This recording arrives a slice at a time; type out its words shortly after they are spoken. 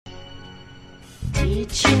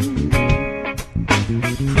Preaching,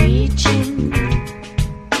 preaching,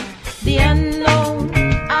 the unknown,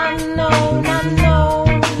 unknown,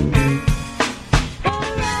 unknown.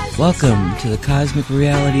 Welcome to the Cosmic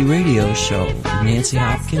Reality Radio Show with Nancy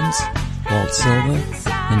Hopkins, Walt Silva,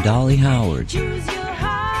 and Dolly Howard.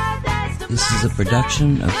 This is a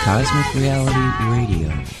production of Cosmic Reality Radio.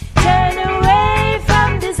 Turn away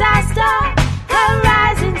from disaster,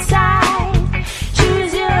 horizon side.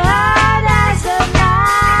 Choose your heart as a master.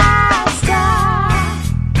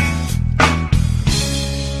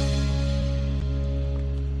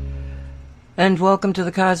 And welcome to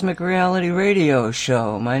the Cosmic Reality Radio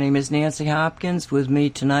Show. My name is Nancy Hopkins. With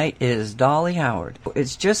me tonight is Dolly Howard.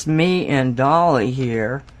 It's just me and Dolly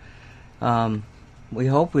here. We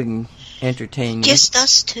hope we can entertain you. Just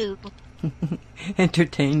us two.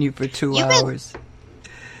 Entertain you for 2 hours.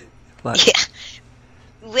 What? Yeah.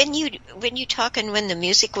 When you talk and when the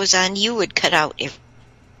music was on, you would cut out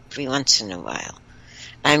every once in a while.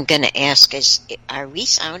 I'm going to ask, are we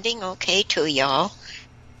sounding okay to y'all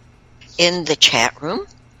in the chat room?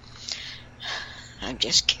 I'm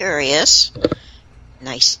just curious.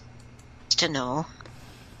 Nice to know.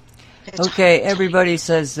 Okay, everybody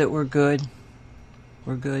says that we're good.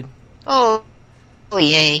 We're good. Oh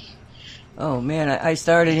yay. Oh, man, I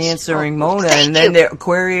started answering Oh, Mona, thank and then you. there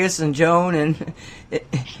Aquarius and Joan and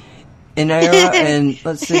Ira, and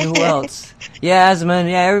let's see who else. Yasmin,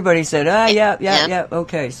 yeah, everybody said, yeah,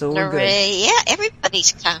 okay, so we're good. Hooray. Yeah,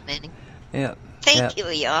 everybody's commenting. Yeah. Thank you,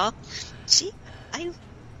 y'all. See, I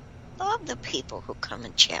love the people who come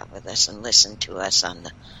and chat with us and listen to us on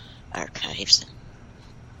the archives.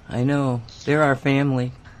 I know. They're our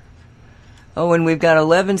family. Oh, and we've got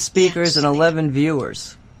 11 speakers and 11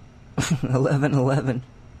 viewers. 11.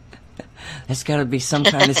 That's got to be some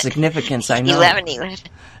kind of significance, I know. 11.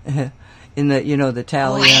 In the, the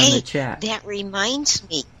tally on the chat. That reminds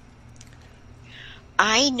me.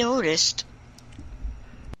 I noticed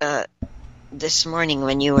this morning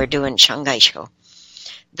when you were doing Shanghai Show,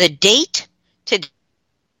 the date today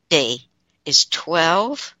is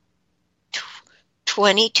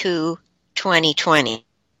 12/22/2020.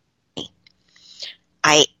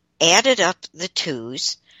 I added up the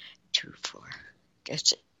twos, 2,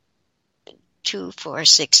 4,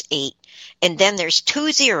 6, 8, and then there's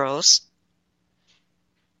 2 zeros,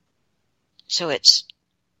 so it's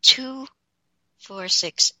 2, 4,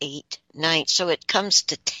 6, 8, 9, so it comes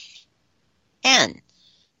to 10.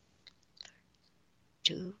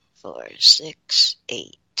 2, 4, 6,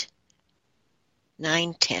 8,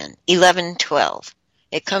 9, 10, 11, 12.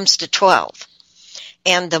 It comes to 12.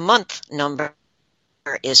 And the month number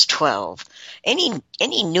is 12. Any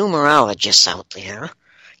numerologists out there,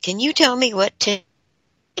 can you tell me what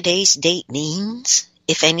today's date means,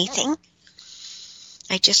 if anything?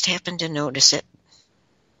 I just happened to notice it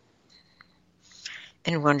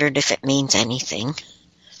and wondered if it means anything.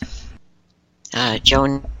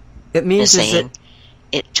 Joan It means is saying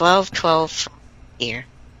it's 12/12 here.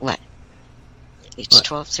 What? It's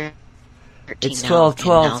What? 12/13. It's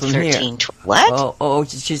 12/12 from here. 13, what? Oh,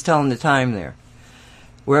 she's telling the time there.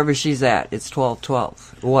 Wherever she's at, it's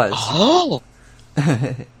 12/12. It was. Oh.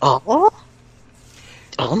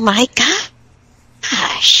 Oh my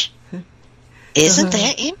gosh. Isn't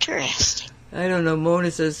that interesting? I don't know.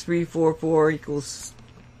 Mona says 344 equals.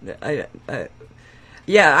 I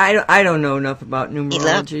don't know enough about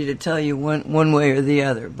numerology to tell you one way or the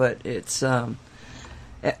other, but it's.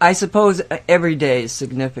 I suppose every day is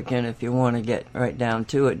significant if you want to get right down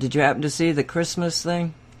to it. Did you happen to see the Christmas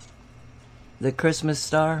thing? The Christmas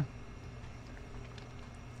star?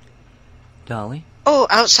 Dolly? Oh,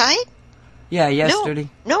 outside? Yeah,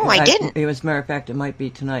 yesterday. No, I didn't. As a matter of fact, it might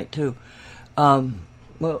be tonight, too.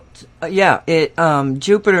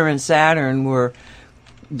 Jupiter and Saturn were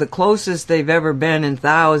the closest they've ever been in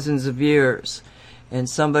thousands of years. And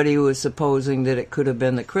somebody was supposing that it could have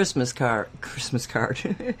been the Christmas card,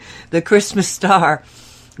 the Christmas star,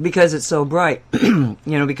 because it's so bright.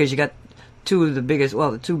 Because you got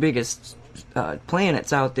the two biggest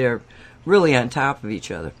planets out there really on top of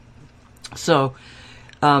each other. So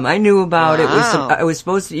I knew about it. You're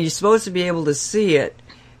supposed to be able to see it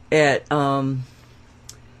at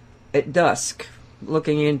dusk,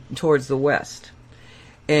 looking in towards the west.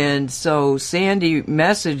 And so Sandy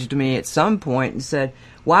messaged me at some point and said,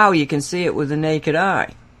 wow, you can see it with the naked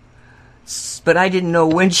eye. But I didn't know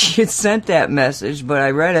when she had sent that message, but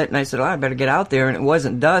I read it and I said, I better get out there. And it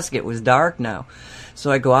wasn't dusk, it was dark now. So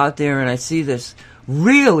I go out there and I see this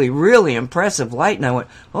really, really impressive light. And I went,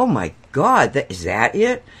 oh my God, is that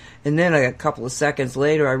it? And then a couple of seconds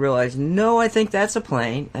later, I realized, no, I think that's a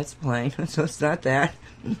plane. That's a plane. So it's not that.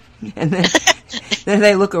 And then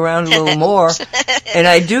I look around a little more, and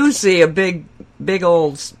I do see a big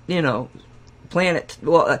old, planet.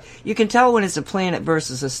 Well, you can tell when it's a planet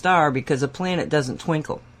versus a star because a planet doesn't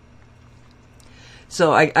twinkle.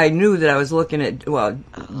 So I knew that I was looking at,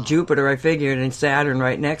 Jupiter, I figured, and Saturn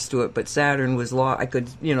right next to it, but Saturn was lost. I could,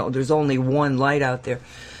 there's only one light out there.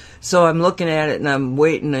 So I'm looking at it and I'm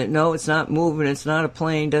waiting. No, it's not moving. It's not a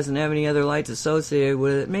plane. Doesn't have any other lights associated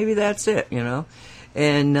with it. Maybe that's it,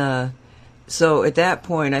 And so at that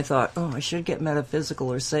point I thought, I should get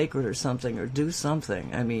metaphysical or sacred or something or do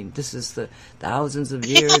something. I mean, this is the thousands of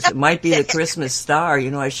years. It might be the Christmas star.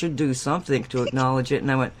 I should do something to acknowledge it.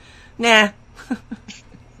 And I went, nah.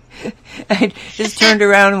 I just turned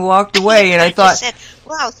around and walked away, and I thought, said,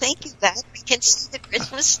 "Wow, thank you, God. We can see the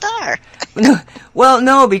Christmas star."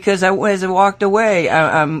 No, because as I walked away,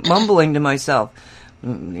 I'm mumbling to myself.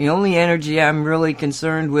 The only energy I'm really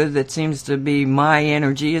concerned with that seems to be my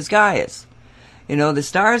energy is Gaia's. The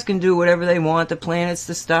stars can do whatever they want. The planets,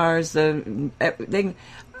 the stars,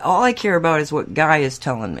 all I care about is what Gaia's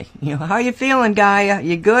telling me. How you feeling, Gaia?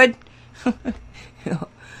 You good?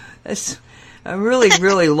 I'm really,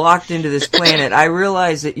 really locked into this planet. I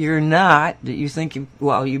realize that you're not, that you think,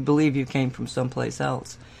 you believe you came from someplace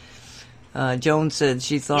else. Joan said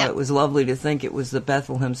she thought it was lovely to think it was the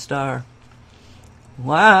Bethlehem star.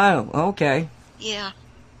 Wow, okay. Yeah.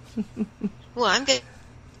 Well, I'm going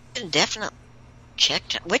to definitely check.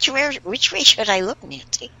 Which way should I look,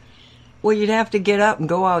 Nancy? Well, you'd have to get up and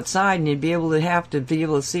go outside, and you'd be able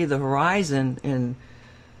to see the horizon. And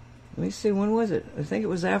let me see, when was it? I think it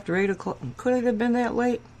was after 8 o'clock. Could it have been that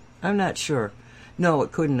late? I'm not sure. No,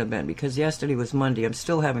 it couldn't have been, because yesterday was Monday. I'm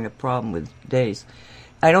still having a problem with days.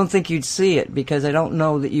 I don't think you'd see it, because I don't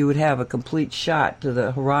know that you would have a complete shot to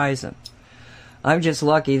the horizon. I'm just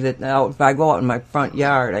lucky that now if I go out in my front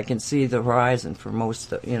yard, I can see the horizon for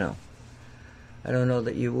most of, I don't know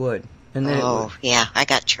that you would. And then yeah, I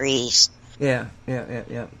got trees. Yeah.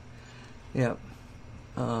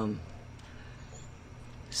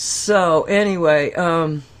 So anyway,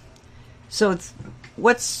 so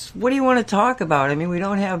what do you want to talk about? I mean, we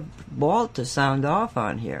don't have Walt to sound off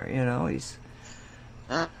on here, he's...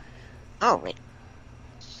 Wait.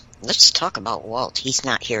 Let's talk about Walt. He's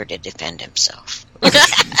not here to defend himself.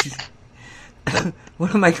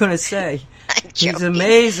 What am I going to say? He's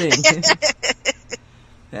amazing.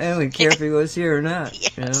 I wouldn't care if he was here or not.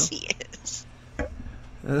 Yes, he is.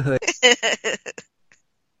 I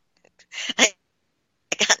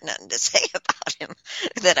got nothing to say about him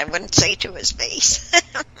that I wouldn't say to his face.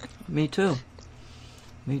 Me too.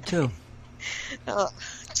 Oh,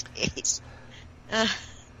 jeez.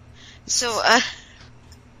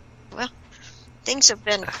 Well, things have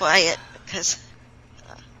been quiet because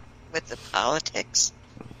with the politics,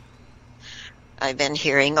 I've been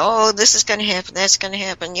hearing, this is going to happen, that's going to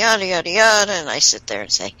happen, yada, yada, yada, and I sit there and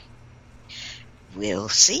say, we'll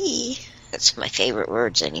see. That's my favorite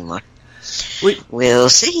words anymore. We'll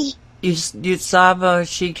see. Sava,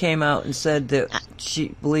 she came out and said that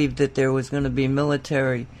she believed that there was going to be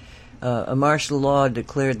military, a martial law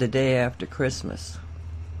declared the day after Christmas.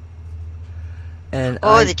 And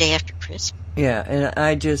the day after Christmas. Yeah, and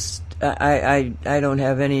I just, I don't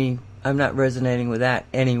have any, I'm not resonating with that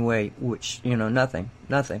anyway, which, nothing.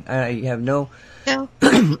 I have no... No,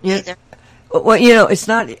 either. Well, it's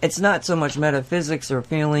not so much metaphysics or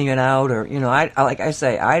feeling it out or, like I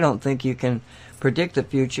say, I don't think you can predict the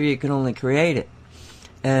future, you can only create it.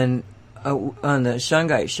 And on the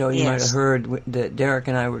Shungite show, you might have heard that Derek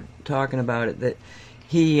and I were talking about it, that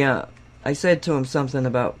he, I said to him something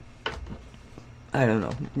about, I don't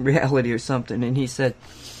know, reality or something, and he said,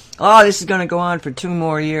 this is going to go on for 2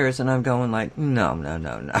 more years, and I'm going like, no, not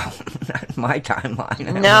my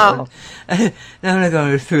timeline. No. I'm not going to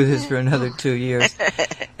go through this for another 2 years.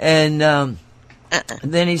 And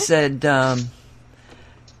then he said,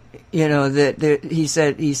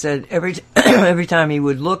 he said every time he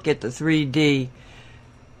would look at the 3D,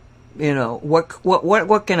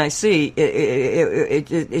 what can I see?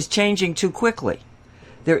 It's changing too quickly.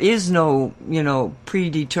 There is no,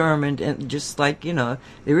 predetermined, and just like,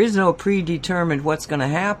 there is no predetermined what's going to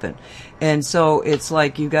happen. And so it's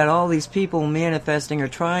like you got all these people manifesting or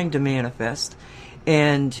trying to manifest.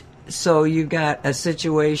 And so you got a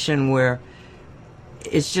situation where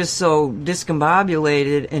it's just so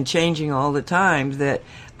discombobulated and changing all the time that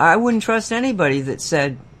I wouldn't trust anybody that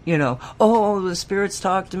said, the spirits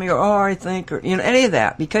talk to me, or I think, or any of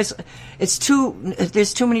that, because there's too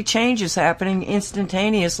many changes happening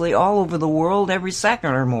instantaneously all over the world every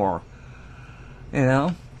second or more.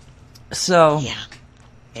 So Yeah.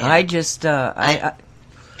 I just I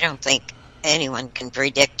don't think anyone can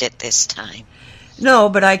predict it this time. no,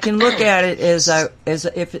 but I can look at it as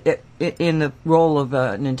if in the role of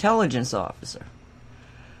an intelligence officer,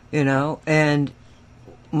 and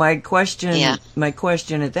my question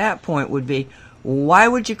at that point would be, why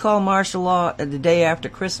would you call martial law the day after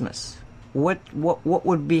Christmas? What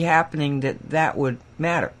would be happening that would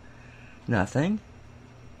matter? Nothing.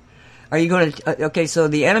 Are you going to okay, so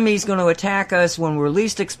the enemy's going to attack us when we're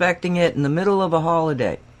least expecting it in the middle of a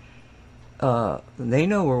holiday. They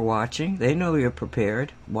know we're watching. They know you're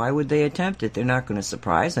prepared. Why would they attempt it? They're not going to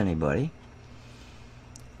surprise anybody.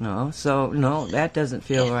 No, that doesn't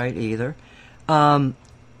feel right either.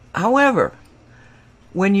 However,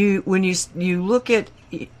 when you look at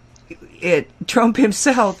Trump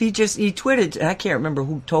himself, he tweeted. I can't remember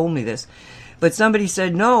who told me this, but somebody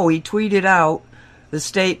said no. He tweeted out the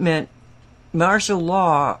statement, martial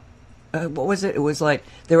law. What was it? It was like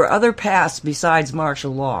there were other paths besides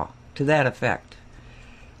martial law, to that effect.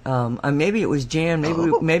 Maybe it was Jan.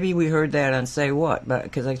 Maybe we heard that on Say What, but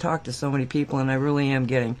because I talked to so many people and I really am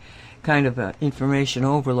getting kind of information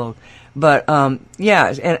overload. But yeah,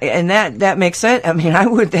 and that makes sense. I mean,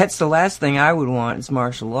 that's the last thing I would want is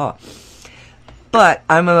martial law. But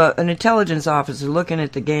I'm an intelligence officer looking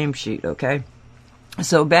at the game sheet. Okay,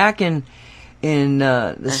 so back in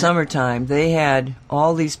the summertime, they had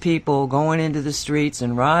all these people going into the streets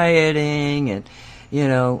and rioting, and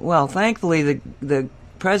well, thankfully the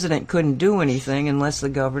president couldn't do anything unless the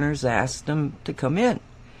governors asked him to come in,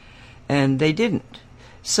 and they didn't.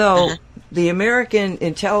 So the American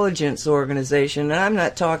intelligence organization, and I'm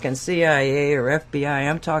not talking CIA or FBI,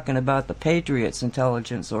 I'm talking about the Patriots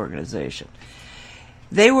Intelligence Organization.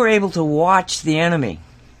 They were able to watch the enemy.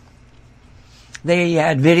 They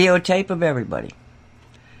had videotape of everybody.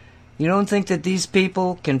 You don't think that these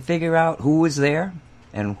people can figure out who was there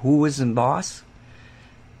and who was the boss?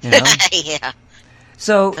 Yeah.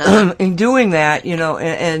 So in doing that,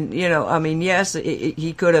 I mean, yes,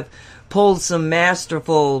 he could have pulled some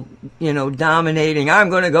masterful, dominating, I'm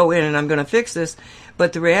going to go in and I'm going to fix this.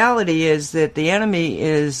 But the reality is that the enemy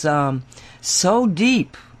is so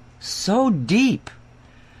deep,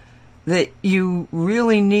 that you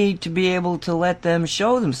really need to be able to let them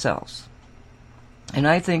show themselves. And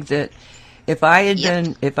I think that if I had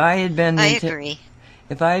been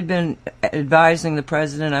advising the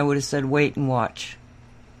president, I would have said, wait and watch.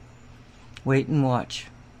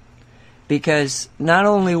 Because not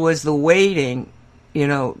only was the waiting,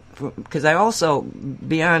 because I also,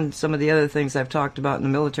 beyond some of the other things I've talked about in the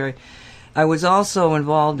military, I was also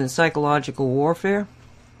involved in psychological warfare.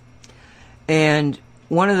 And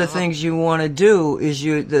one of the things you want to do is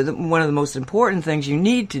one of the most important things you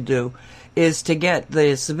need to do is to get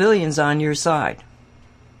the civilians on your side.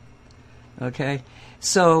 Okay?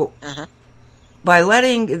 So by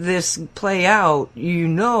letting this play out,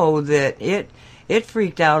 that it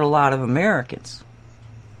freaked out a lot of Americans.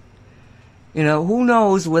 Who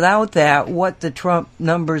knows without that what the Trump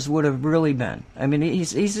numbers would have really been. I mean,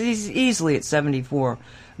 he's easily at 74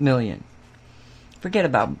 million. Forget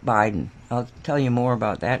about Biden. I'll tell you more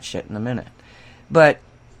about that shit in a minute. But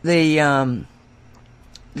the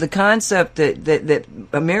concept that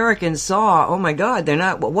Americans saw, oh my God, they're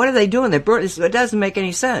not, what are they doing? It doesn't make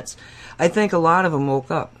any sense. I think a lot of them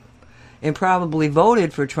woke up and probably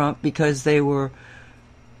voted for Trump because they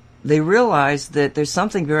realized that there's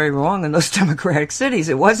something very wrong in those Democratic cities.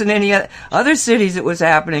 It wasn't any other cities it was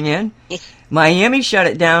happening in. Miami shut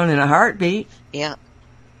it down in a heartbeat. Yeah.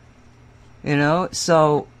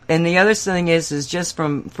 So, and the other thing is just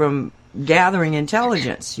from gathering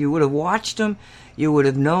intelligence. You would have watched them. You would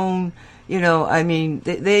have known, I mean,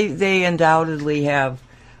 they undoubtedly have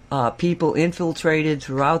people infiltrated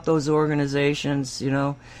throughout those organizations,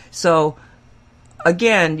 So,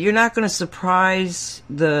 again, you're not going to surprise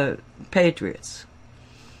the Patriots.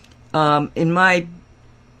 I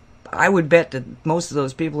would bet that most of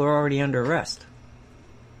those people are already under arrest.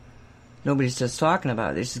 Nobody's just talking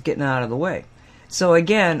about it. They're just getting out of the way. So,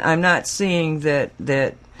 again, I'm not seeing that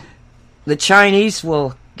the Chinese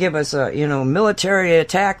will give us a military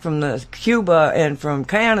attack from Cuba and from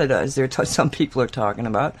Canada, as some people are talking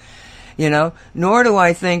about, Nor do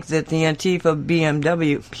I think that the Antifa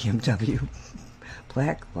BMW,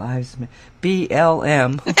 Black Lives Matter,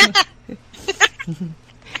 BLM,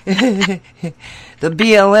 the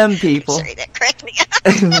BLM people. Sorry, that cracked me up.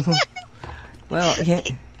 Well, yeah.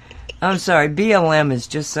 I'm sorry, BLM is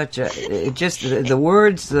just such a, the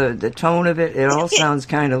words, the tone of it, it all sounds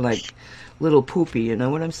kind of like little poopy, you know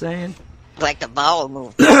what I'm saying? Like the bowel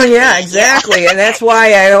movement. Yeah, exactly. And that's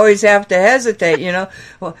why I always have to hesitate,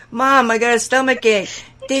 Well, Mom, I got a stomach ache.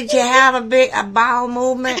 Did you have a bowel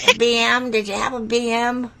movement, a BM? Did you have a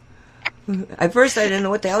BM? At first I didn't know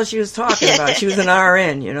what the hell she was talking about. She was an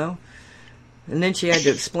RN, And then she had to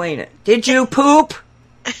explain it. Did you poop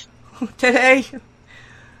today?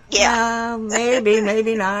 Yeah.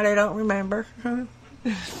 Maybe not. I don't remember.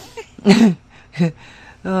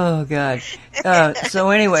 Oh, God.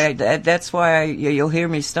 So anyway, that's why you'll hear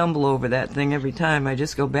me stumble over that thing every time. I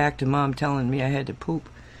just go back to Mom telling me I had to poop.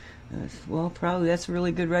 Well, probably that's a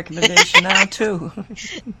really good recommendation now, too.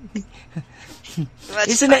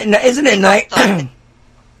 Isn't it nice?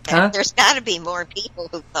 Huh? There's got to be more people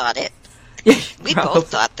who thought it. We both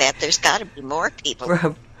thought that. There's got to be more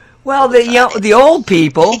people. Well, the old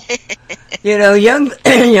people,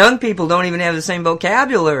 young people don't even have the same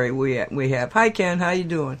vocabulary we have. Hi, Ken. How you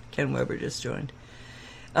doing? Ken Weber just joined.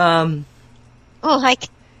 Hi.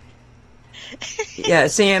 Yeah,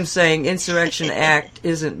 Sam's saying Insurrection Act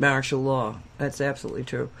isn't martial law. That's absolutely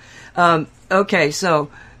true. Okay,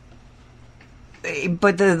 so,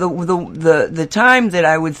 but the time that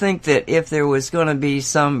I would think that if there was going to be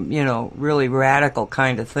some, really radical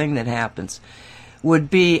kind of thing that happens, would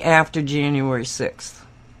be after January 6th.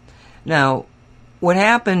 Now, what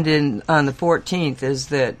happened on the 14th is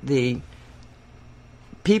that the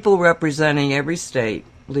people representing every state,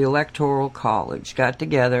 the Electoral College, got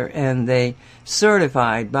together and they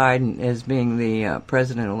certified Biden as being the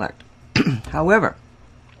president-elect. However,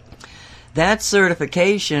 that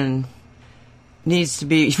certification needs to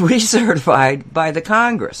be recertified by the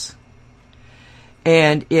Congress.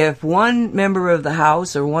 And if one member of the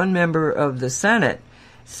House or one member of the Senate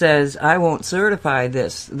says, I won't certify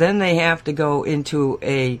this, then they have to go into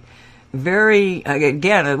a very,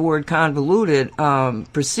 again, a word convoluted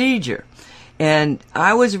procedure. And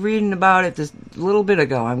I was reading about it this little bit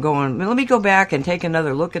ago. I'm going, let me go back and take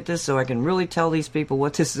another look at this so I can really tell these people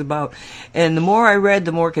what this is about. And the more I read,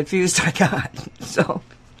 the more confused I got. So,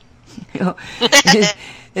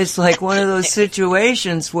 it's like one of those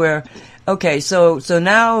situations where, okay, so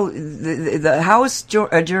now the House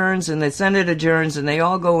adjourns and the Senate adjourns and they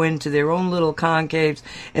all go into their own little concaves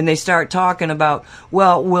and they start talking about,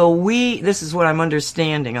 well, will we, this is what I'm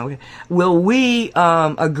understanding, okay, will we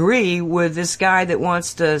agree with this guy that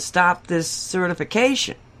wants to stop this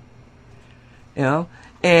certification?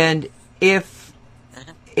 And if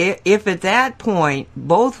at that point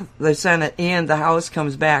both the Senate and the House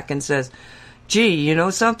comes back and says, gee, you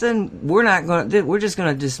know something? We're just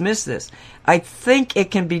going to dismiss this. I think it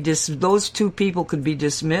can be those two people could be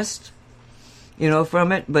dismissed,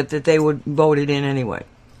 from it, but that they would vote it in anyway.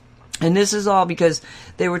 And this is all because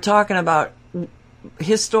they were talking about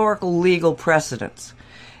historical legal precedents.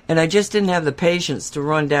 And I just didn't have the patience to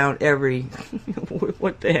run down every,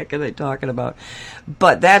 what the heck are they talking about?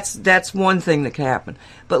 But that's one thing that could happen.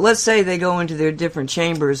 But let's say they go into their different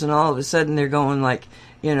chambers and all of a sudden they're going like,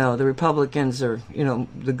 the Republicans are,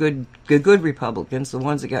 the good Republicans, the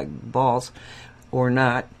ones that got balls or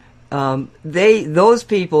not, those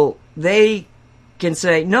people, they can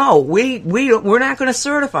say, no, we're not going to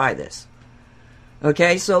certify this.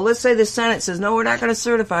 Okay, so let's say the Senate says, no, we're not going to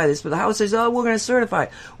certify this, but the House says, oh, we're going to certify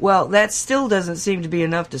it. Well, that still doesn't seem to be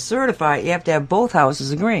enough to certify it. You have to have both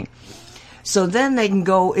houses agreeing. So then they can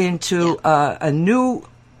go into a new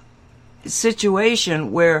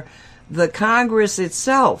situation where the Congress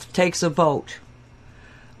itself takes a vote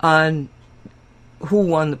on who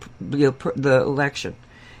won the election.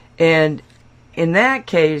 And in that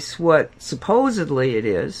case, what supposedly it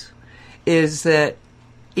is that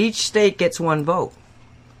each state gets one vote.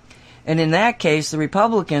 And in that case, the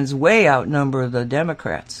Republicans way outnumber the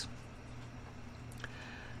Democrats.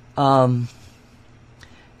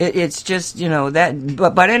 It's just, that,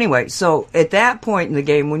 but anyway, so at that point in the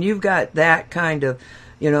game, when you've got that kind of,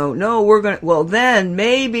 no, we're going to, well, then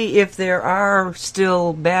maybe if there are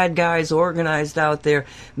still bad guys organized out there,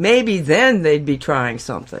 maybe then they'd be trying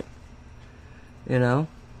something, maybe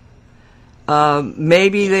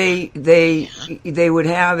they would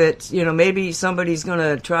have it, maybe somebody's going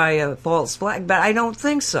to try a false flag, but I don't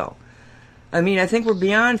think so. I mean, I think we're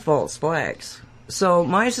beyond false flags. So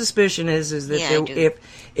my suspicion is that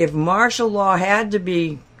if martial law had to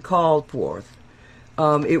be called forth,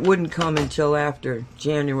 it wouldn't come until after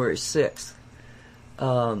January 6th.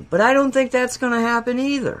 But I don't think that's going to happen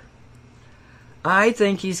either. I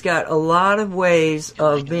think he's got a lot of ways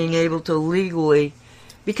of being able to legally,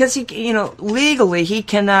 because legally he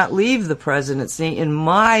cannot leave the presidency, in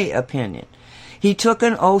my opinion. He took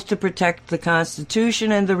an oath to protect the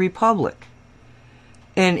Constitution and the Republic.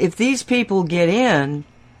 And if these people get in,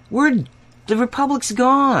 we're The republic's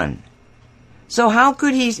gone. So how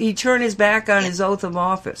could he turn his back on his oath of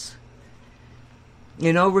office?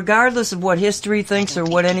 You know, regardless of what history thinks or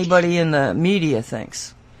what anybody in the media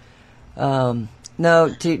thinks. Now,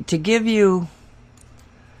 to give you...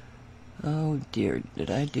 Oh, dear,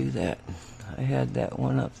 did I do that? I had that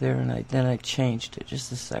one up there, and then I changed it.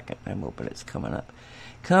 Just a second. I'm hoping it's coming up.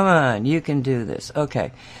 Come on, you can do this.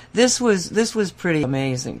 Okay. This was pretty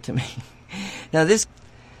amazing to me. Now, this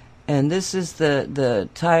is the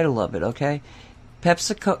title of it, okay?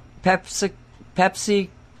 PepsiCo,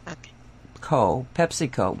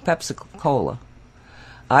 Pepsi-Cola,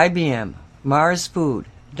 IBM, Mars Food,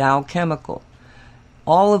 Dow Chemical.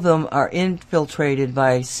 All of them are infiltrated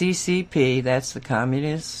by CCP, that's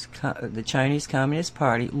the Chinese Communist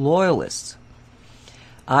Party, loyalists.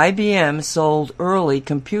 IBM sold early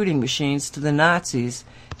computing machines to the Nazis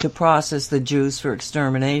to process the Jews for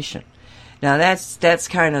extermination. Now that's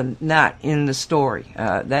kind of not in the story.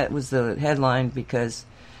 That was the headline because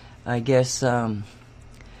I guess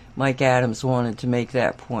Mike Adams wanted to make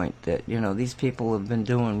that point that, you know, these people have been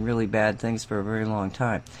doing really bad things for a very long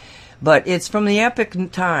time. But it's from the Epoch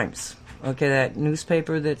Times, okay, that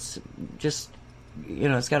newspaper that's just, you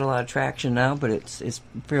know, it's got a lot of traction now, but it's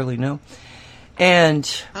fairly new. And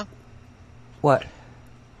what?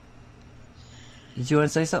 Did you want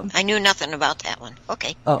to say something? I knew nothing about that one.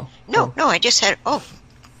 Okay. Oh. No, I just had... Oh.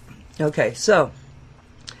 Okay, so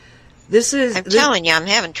this is... I'm telling you, I'm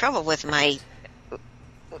having trouble with my...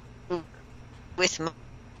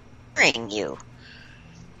 hearing you.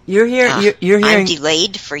 You're here. You're hearing... I'm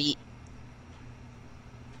delayed for you.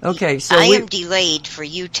 Okay, so I am delayed for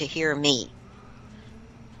you to hear me.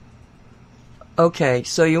 Okay,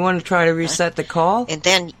 so you want to try to reset the call? And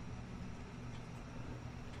then...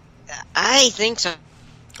 I think so.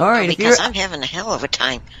 All right, because I'm having a hell of a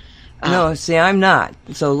time. No, see, I'm not.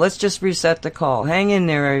 So let's just reset the call. Hang in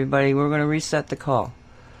there, everybody. We're going to reset the call.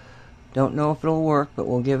 Don't know if it'll work, but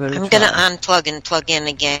we'll give it a try. I'm going to unplug and plug in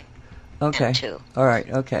again. Okay. Too. All right,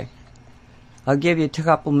 okay. I'll give you a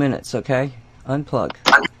couple minutes, okay? Unplug.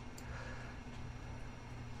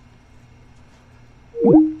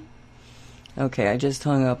 Okay, I just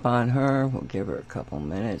hung up on her. We'll give her a couple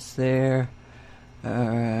minutes there.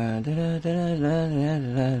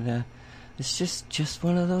 It's just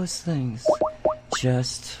one of those things.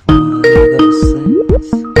 Just one of those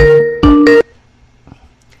things.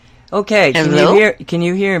 Okay, hello? Can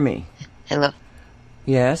you hear me? Hello.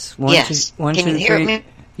 Yes. Yes. One, can two, you hear three. me?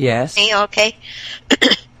 Yes. Okay.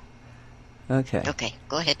 Okay. Okay.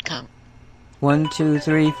 Go ahead. Count. 1, 2,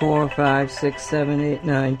 3, 4, 5, 6, 7, 8,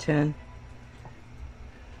 9, 10.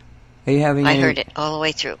 Are you having? I heard it all the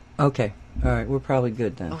way through. Okay. All right. We're probably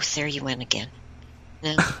good then. Oh, there you went again.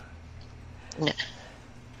 No. No.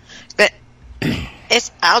 But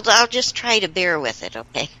I'll just try to bear with it.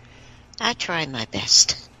 Okay. I try my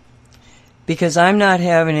best. Because I'm not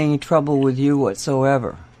having any trouble with you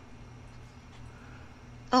whatsoever.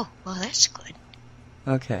 Oh, well, that's good.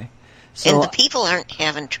 Okay. So, and the people aren't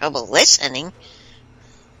having trouble listening.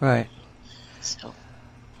 Right. So.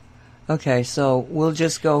 Okay, so we'll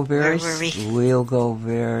just go Where were we? We'll go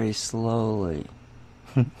very slowly.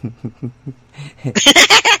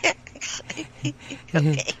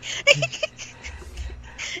 Okay.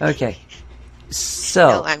 Okay. So.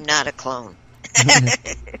 No, I'm not a clone.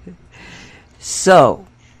 So,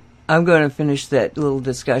 I'm going to finish that little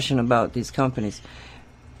discussion about these companies.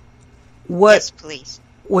 Yes, please.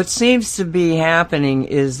 What seems to be happening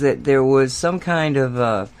is that there was some kind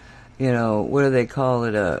of, what do they call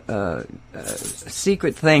it, a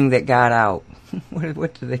secret thing that got out.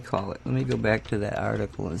 What do they call it? Let me go back to that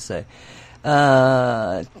article and say,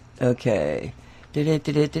 okay.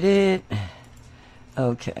 Okay.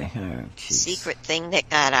 Oh, secret thing that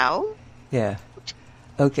got out? Yeah.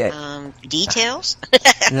 Okay. Details?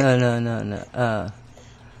 No.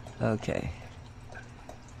 Okay.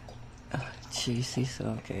 Jeez, he's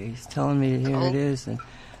okay. He's telling me here it is. And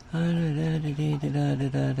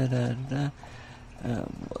oh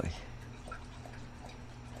boy.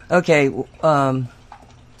 Okay.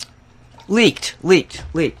 Leaked.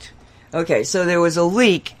 Okay, so there was a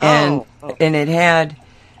leak, and it had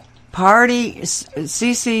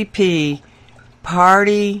CCP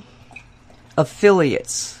party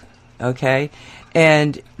affiliates, okay?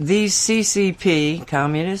 And these CCP,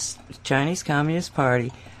 Chinese Communist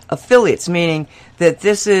Party, affiliates, meaning that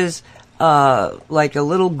this is like a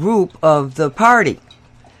little group of the party.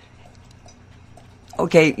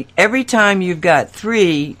 Okay, every time you've got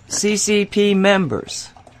 3 CCP members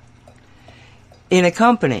in a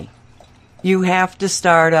company, you have to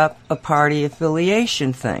start up a party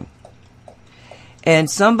affiliation thing. and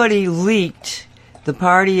somebody leaked the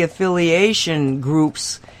party affiliation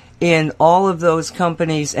groups in all of those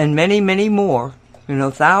companies and many, many more,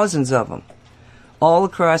 thousands of them, all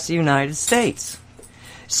across the United States.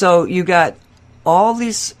 So you got all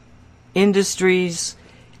these industries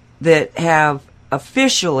that have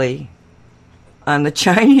officially, on the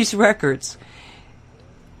Chinese records,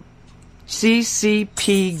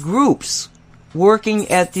 CCP groups working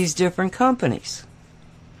at these different companies.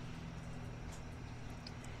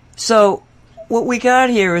 So what we got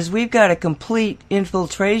here is we've got a complete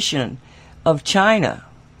infiltration of China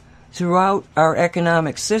throughout our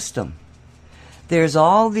economic system. There's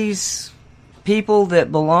all these people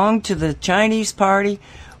that belong to the Chinese party,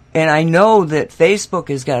 and I know that Facebook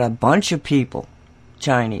has got a bunch of people,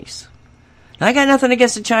 Chinese. Now, I got nothing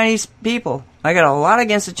against the Chinese people. I got a lot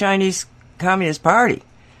against the Chinese Communist Party.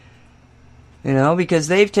 Because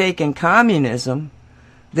they've taken communism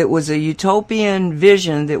that was a utopian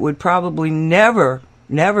vision that would probably never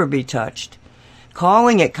be touched,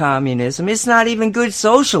 calling it communism. It's not even good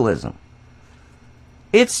socialism.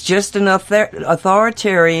 It's just an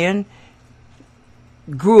authoritarian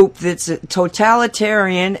group that's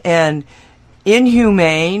totalitarian and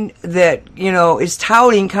inhumane that, is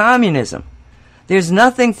touting communism. There's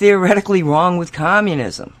nothing theoretically wrong with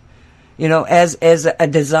communism, as a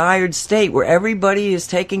desired state where everybody is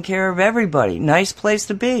taking care of everybody. Nice place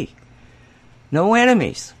to be. No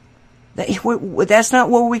enemies. That's not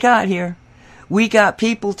what we got here. We got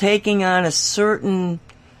people taking on a certain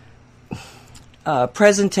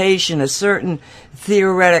presentation, a certain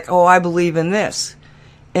theoretic, I believe in this.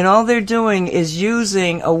 And all they're doing is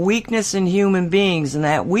using a weakness in human beings, and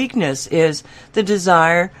that weakness is the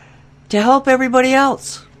desire to help everybody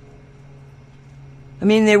else. I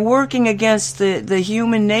mean, they're working against the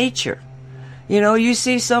human nature. You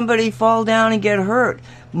see somebody fall down and get hurt.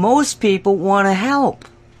 Most people want to help.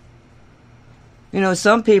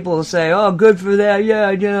 Some people will say, oh, good for that, yeah.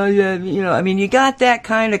 I mean, you got that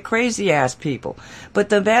kind of crazy-ass people. But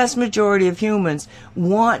the vast majority of humans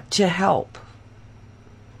want to help.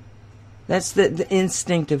 That's the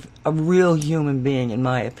instinct of a real human being, in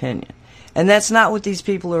my opinion. And that's not what these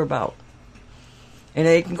people are about. And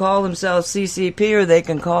they can call themselves CCP or they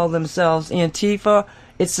can call themselves Antifa.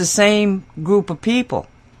 It's the same group of people.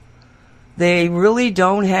 They really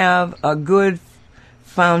don't have a good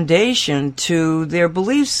foundation to their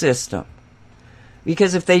belief system.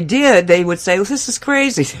 Because if they did, they would say, well, this is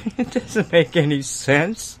crazy. It doesn't make any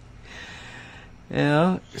sense.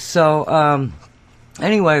 So,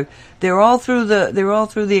 anyway, they're all through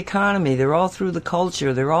the economy, they're all through the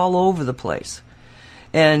culture, they're all over the place.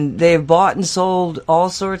 And they've bought and sold all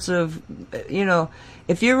sorts of,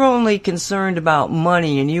 if you're only concerned about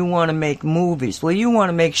money and you want to make movies, well, you want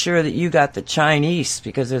to make sure that you got the Chinese,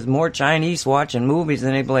 because there's more Chinese watching movies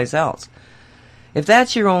than anyplace else. If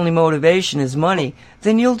that's your only motivation is money,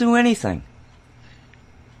 then you'll do anything.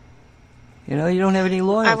 You don't have any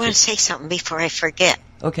loyalty. I want to say something before I forget.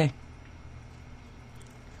 Okay.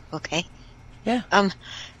 Okay? Yeah.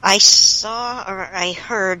 I saw or I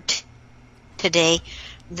heard today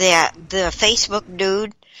that the Facebook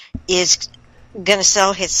dude is going to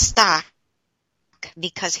sell his stock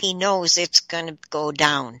because he knows it's going to go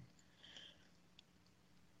down.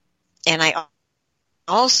 And I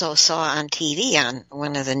also saw on TV on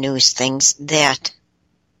one of the news things that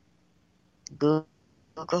Google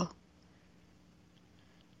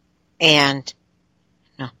and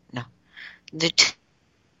the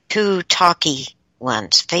two talky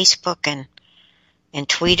ones, Facebook and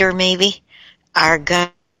Twitter maybe, are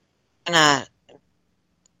gonna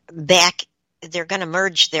they're gonna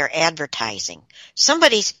merge their advertising.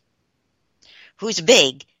 Somebody who's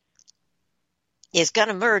big is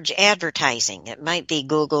gonna merge advertising. It might be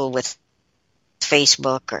Google with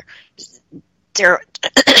Facebook, or their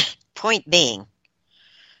point being,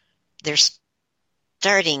 they're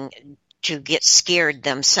starting to get scared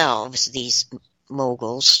themselves, these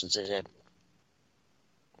moguls,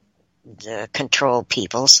 the control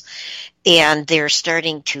peoples, and they're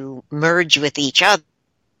starting to merge with each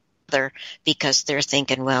other because they're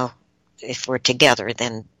thinking, well, if we're together,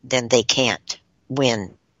 then they can't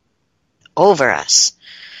win over us.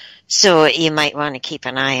 So you might want to keep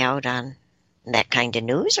an eye out on that kind of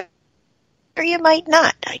news, or you might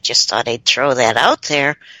not. I just thought I'd throw that out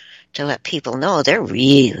there to let people know they're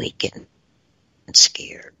really getting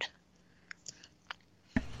scared.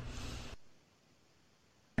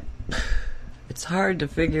 It's hard to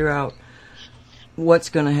figure out what's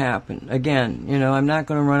going to happen. Again, I'm not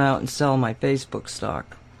going to run out and sell my Facebook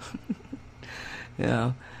stock.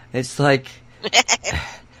 It's like,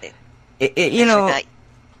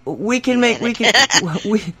 we can make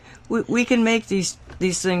we can make these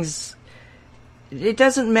things. It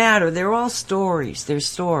doesn't matter. They're all stories. They're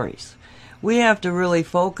stories. We have to really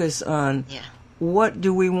focus on what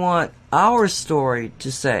do we want our story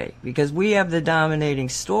to say, because we have the dominating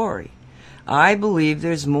story. I believe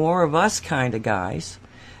there's more of us kind of guys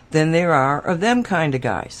than there are of them kind of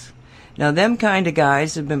guys. Now, them kind of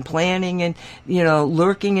guys have been planning and,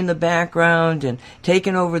 lurking in the background and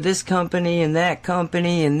taking over this company and that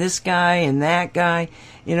company and this guy and that guy,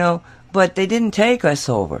 but they didn't take us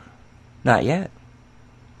over. Not yet.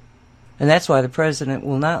 And that's why the president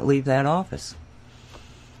will not leave that office.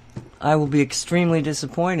 I will be extremely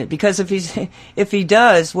disappointed, because if he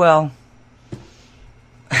does, well,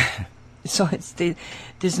 so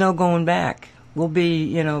there's no going back. We'll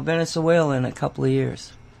be, Venezuela in a couple of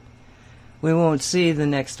years. We won't see the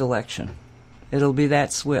next election. It'll be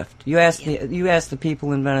that swift. You ask the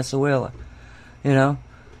people in Venezuela,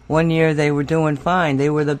 1 year they were doing fine. They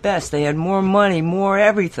were the best. They had more money, more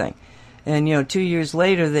everything. And 2 years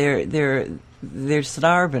later they're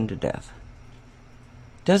starving to death.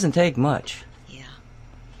 Doesn't take much. Yeah.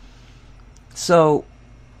 So.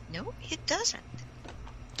 No, it doesn't.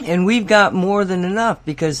 And we've got more than enough,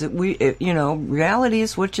 because reality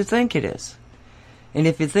is what you think it is. And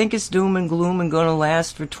if you think it's doom and gloom and going to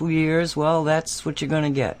last for 2 years, well, that's what you're going to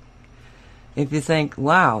get. If you think,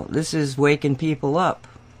 wow, this is waking people up.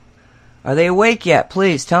 Are they awake yet?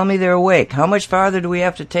 Please tell me they're awake. How much farther do we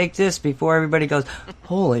have to take this before everybody goes,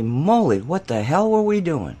 holy moly, what the hell were we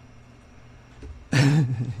doing?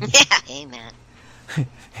 Yeah, amen.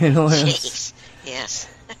 You know what Jeez. Yes.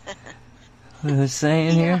 I was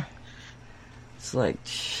saying here? It's like,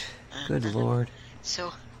 good Lord.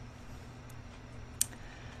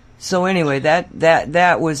 So anyway,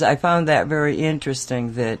 that was, I found that very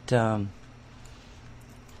interesting that,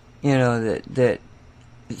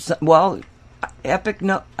 Epic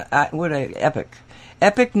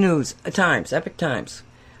Times.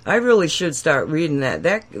 I really should start reading that.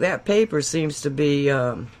 That paper seems to be,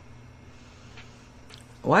 I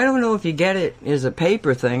don't know if you get it as a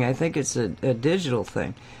paper thing. I think it's a digital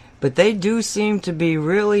thing. But they do seem to be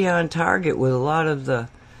really on target with a lot of the,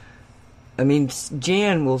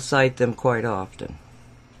 Jan will cite them quite often.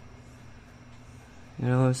 You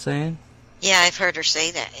know what I'm saying? Yeah, I've heard her say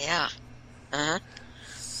that, yeah. Uh-huh.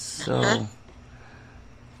 So,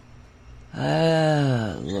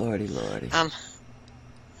 lordy.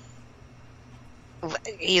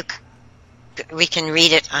 We can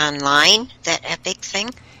read it online, that Epic thing?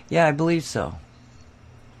 Yeah, I believe so.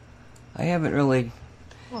 I haven't really...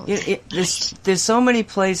 Well, there's so many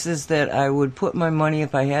places that I would put my money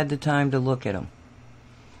if I had the time to look at them.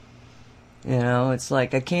 It's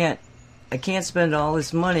like I can't spend all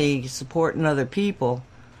this money supporting other people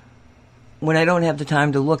when I don't have the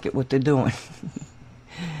time to look at what they're doing.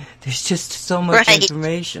 There's just so much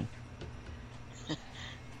information.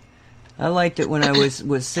 I liked it when I was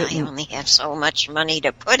sitting... I only have so much money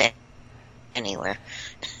to put it anywhere.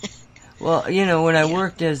 Well, when I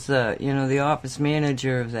worked as the office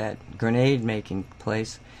manager of that grenade making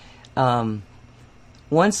place, the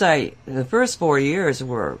first 4 years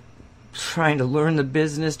were trying to learn the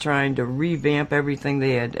business, trying to revamp everything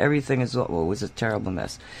they had. Everything was a terrible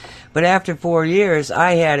mess. But after 4 years,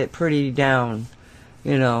 I had it pretty down,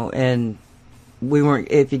 and we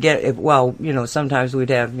weren't, sometimes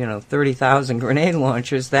we'd have, 30,000 grenade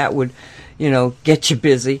launchers. That would, get you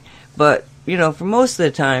busy. But, for most of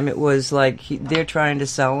the time, it was like they're trying to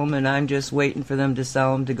sell them, and I'm just waiting for them to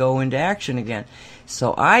sell them to go into action again.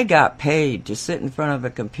 So I got paid to sit in front of a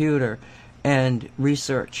computer and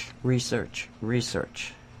research. My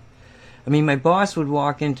boss would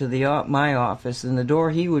walk into my office, and the door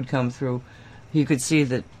he would come through, he could see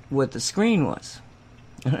what the screen was.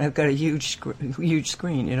 And I've got a huge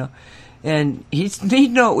screen, And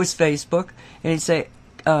he'd know it was Facebook, and he'd say,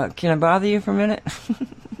 "Can I bother you for a minute?"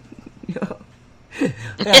 Yeah,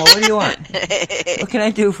 what do you want? What can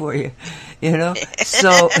I do for you?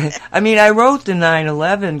 So, I wrote the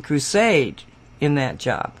 9/11 crusade in that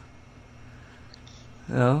job.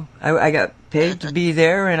 I got paid to be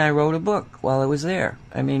there, and I wrote a book while I was there.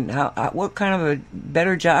 What kind of a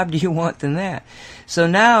better job do you want than that? So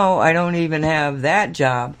now I don't even have that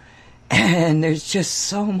job, and there's just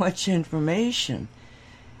so much information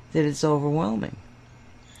that it's overwhelming.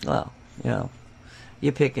 Well,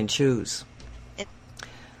 you pick and choose.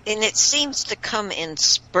 And it seems to come in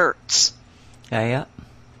spurts. Yeah.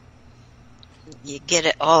 You get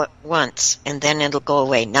it all at once, and then it'll go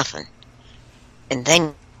away, nothing. And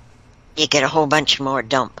then you get a whole bunch more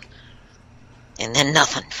dump. And then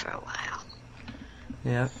nothing for a while.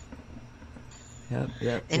 Yeah.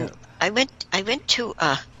 Yep. And I went to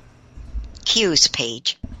Q's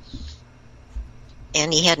page,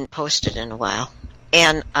 and he hadn't posted in a while.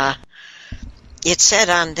 And it said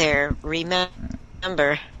on there,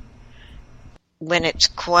 remember, when it's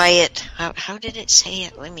quiet, how did it say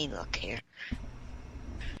it? Let me look here.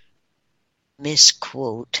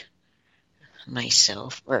 Misquote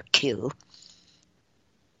myself, or Q.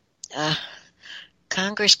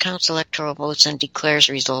 Congress counts electoral votes and declares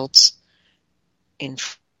results in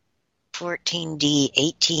 14D,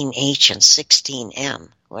 18H, and 16M,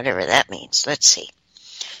 whatever that means. Let's see.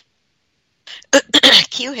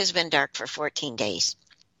 Q has been dark for 14 days.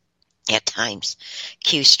 At times,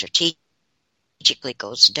 Q strategically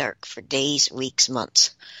goes dark for days, weeks,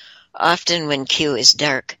 months. Often when Q is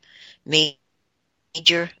dark,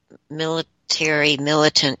 major military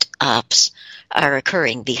militant ops are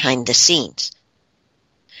occurring behind the scenes.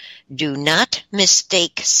 Do not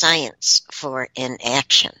mistake science for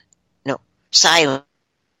inaction. No, silence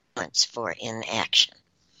for inaction.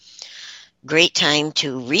 Great time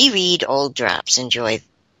to reread old drops. Enjoy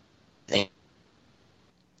them.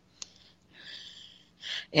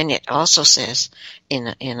 And it also says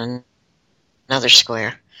in another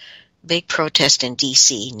square, big protest in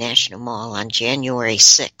D.C. National Mall on January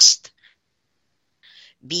 6th.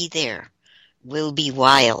 Be there. Will be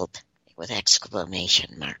wild, with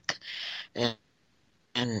exclamation mark. And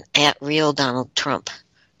at real Donald Trump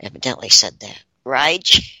evidently said that. Ride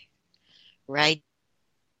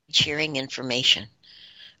sharing information.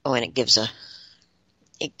 Oh, and it gives a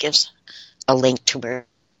link to where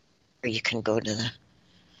you can go to the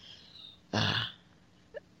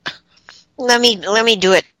let me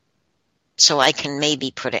do it so I can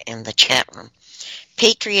maybe put it in the chat room.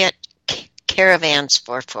 Patriot caravans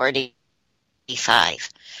for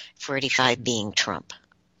 45 being Trump.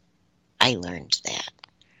 I learned that.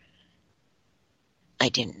 I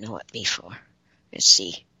didn't know it before. Let's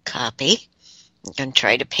see. Copy. I'm going to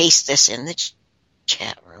try to paste this in the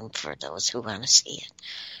chat room for those who want to see it.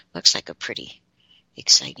 Looks like a pretty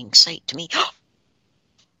exciting site to me.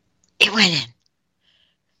 It went in.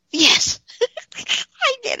 Yes.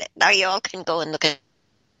 I did it. Now you all can go and look at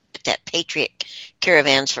that Patriot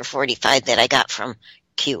caravans for 45 that I got from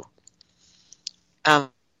Q.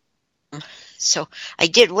 So I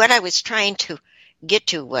did what I was trying to get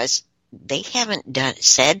to was they haven't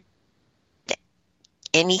said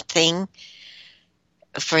anything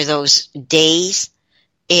for those days,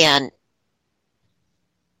 and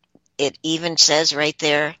it even says right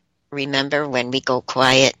there, remember when we go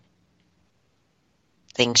quiet,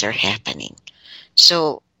 things are happening.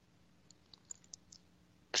 So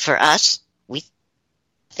for us, we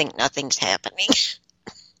think nothing's happening.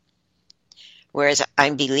 Whereas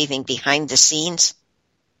I'm believing behind the scenes,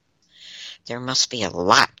 there must be a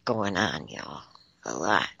lot going on, y'all. A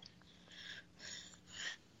lot.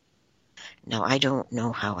 Now, I don't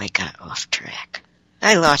know how I got off track.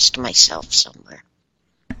 I lost myself somewhere.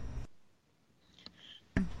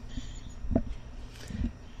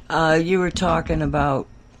 You were talking about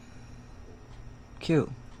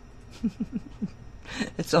Q.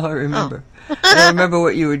 That's all I remember. Oh. I don't remember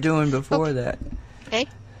what you were doing before that. Okay.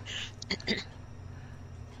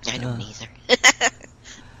 I don't either.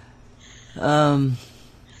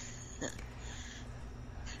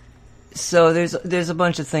 So there's a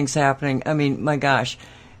bunch of things happening. I mean, my gosh,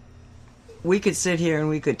 we could sit here and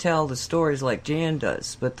we could tell the stories like Jan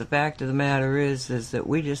does, but the fact of the matter is that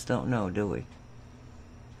we just don't know, do we?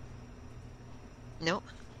 No,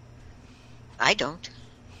 I don't.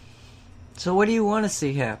 So what do you want to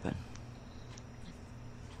see happen?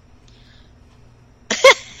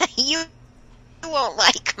 You won't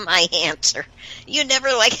like my answer. You never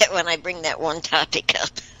like it when I bring that one topic up.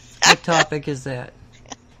 What topic is that?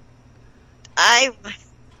 I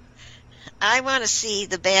want to see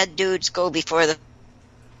the bad dudes go before the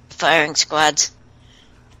firing squads.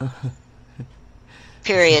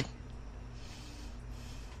 Period.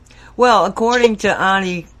 Well, according to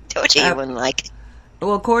Ani... Don't you even like it?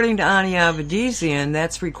 Well, according to Ani Avedissian,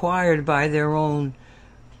 that's required by their own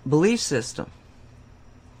belief system.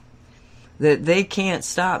 That they can't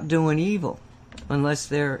stop doing evil unless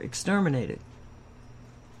they're exterminated.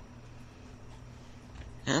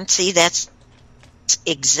 And see, that's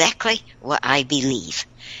exactly what I believe.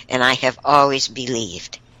 And I have always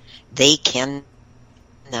believed. They cannot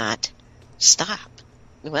stop.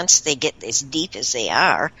 Once they get as deep as they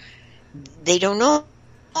are, they don't know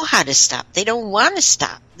how to stop. They don't want to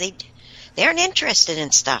stop. They aren't interested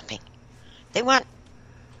in stopping. They want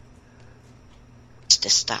to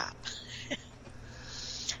stop.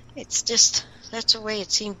 It's just, that's the way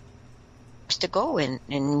it seems to go in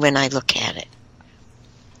when I look at it.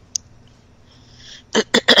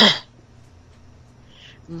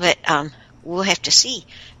 But we'll have to see,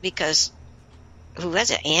 because who was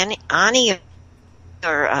it? Annie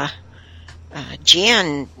or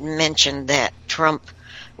Jan mentioned that Trump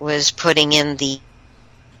was putting in the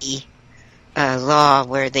law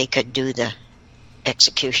where they could do the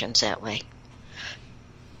executions that way.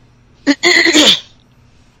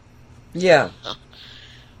 Yeah.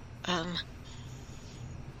 Yeah.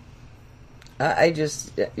 I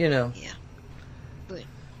just, Good.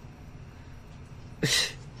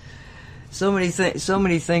 so many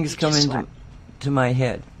things come into my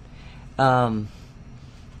head.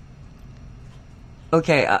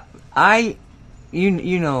 Okay,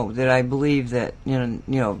 you know that I believe that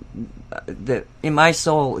that in my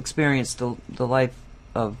soul experienced the life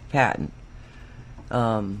of Patton.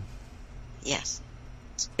 Yes.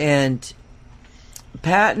 And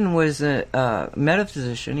Patton was a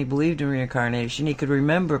metaphysician. He believed in reincarnation. He could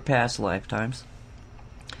remember past lifetimes.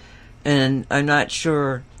 And I'm not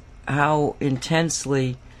sure how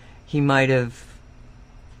intensely he might have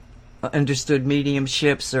understood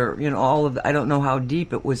mediumships, or all of. I don't know how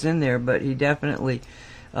deep it was in there, but he definitely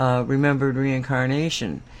remembered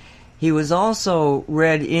reincarnation. He was also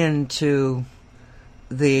read into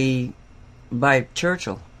by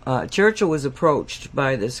Churchill. Churchill was approached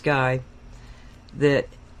by this guy that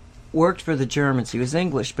worked for the Germans. He was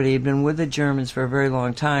English, but he had been with the Germans for a very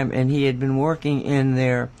long time, and he had been working in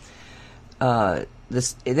their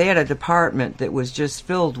they had a department that was just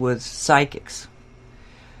filled with psychics.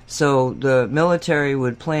 So the military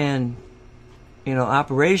would plan,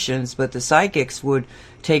 operations, but the psychics would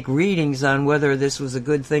take readings on whether this was a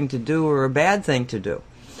good thing to do or a bad thing to do.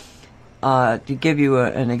 To give you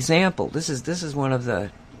an example, this is one of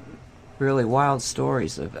the really wild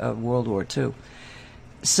stories of World War II.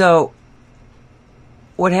 So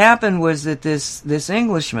what happened was that this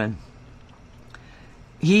Englishman,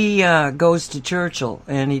 he goes to Churchill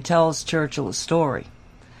and he tells Churchill a story.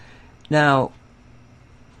 Now,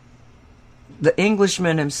 the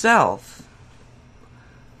Englishman himself,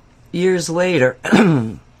 years later,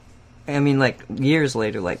 years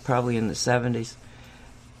later, like probably in the 70s,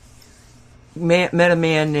 met a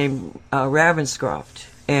man named Ravenscroft,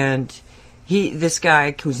 and this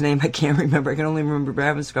guy whose name I can't remember, I can only remember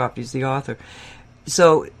Ravenscroft, he's the author.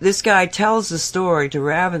 So this guy tells the story to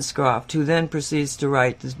Ravenscroft, who then proceeds to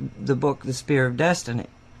write the book, The Spear of Destiny.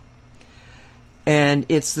 And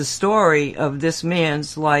it's the story of this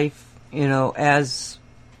man's life, as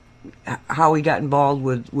how he got involved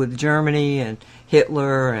with Germany and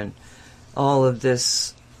Hitler and all of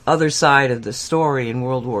this other side of the story in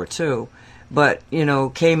World War II. But,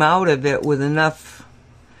 came out of it with enough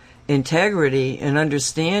integrity and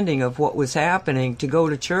understanding of what was happening to go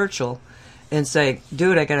to Churchill and say,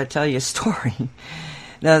 dude, I got to tell you a story.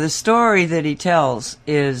 Now, the story that he tells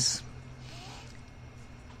is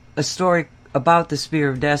a story about the Spear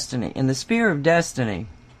of Destiny. And the Spear of Destiny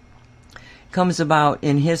comes about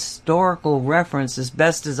in historical reference as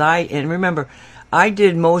best as and remember, I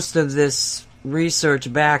did most of this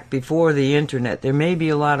research back before the internet. There may be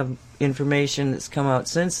a lot of information that's come out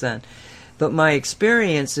since then. But my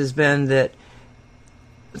experience has been that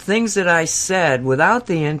things that I said without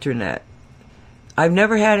the internet, I've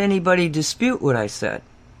never had anybody dispute what I said.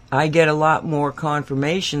 I get a lot more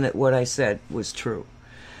confirmation that what I said was true.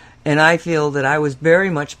 And I feel that I was very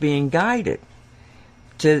much being guided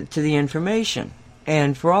to the information.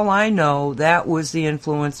 And for all I know, that was the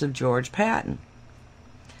influence of George Patton.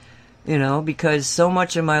 Because so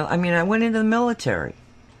much of I went into the military.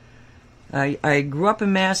 I grew up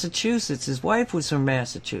in Massachusetts. His wife was from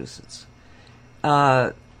Massachusetts.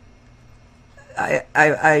 The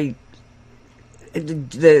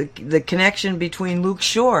connection between Luke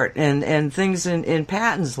Short and things in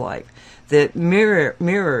Patton's life that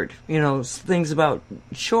mirrored, things about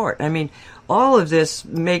Short. All of this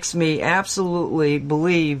makes me absolutely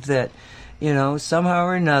believe that, somehow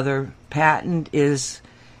or another, Patton is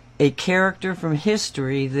a character from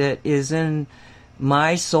history that is in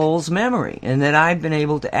my soul's memory, and that I've been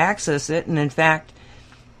able to access it, and in fact,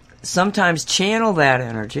 sometimes channel that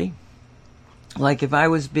energy. Like if I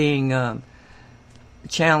was being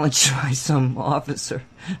challenged by some officer,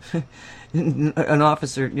 an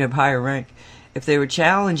officer of higher rank, if they were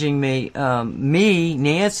challenging me,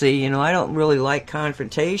 Nancy, I don't really like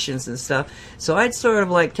confrontations and stuff, so I'd sort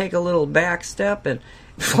of like take a little back step, and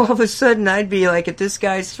all of a sudden I'd be like at this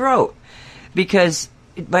guy's throat, because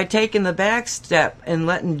by taking the back step and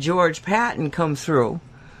letting George Patton come through,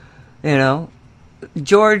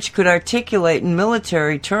 George could articulate in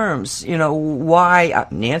military terms, why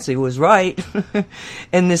Nancy was right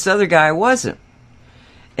and this other guy wasn't.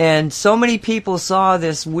 And so many people saw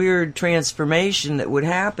this weird transformation that would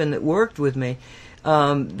happen that worked with me,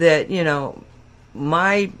 that, you know,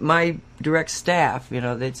 my direct staff, you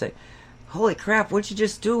know, they'd say, holy crap, what you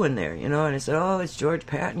just do in there? You know, and I said, oh, it's George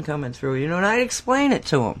Patton coming through, you know, and I'd explain it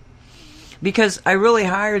to them. Because I really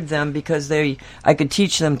hired them because I could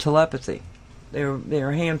teach them telepathy. They were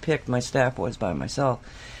handpicked, my staff was, by myself.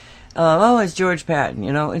 Oh, it's George Patton,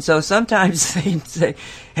 you know. And so sometimes they'd say,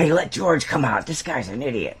 hey, let George come out. This guy's an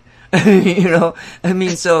idiot. You know. I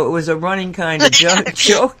mean, so it was a running kind of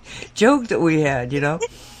joke that we had, you know.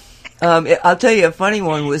 I'll tell you a funny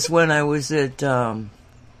one was when I was at,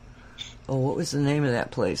 what was the name of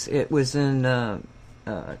that place? It was in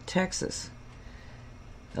Texas.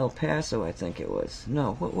 El Paso, I think it was.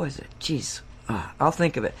 No, what was it? Jeez. I'll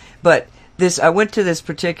think of it. But I went to this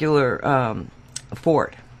particular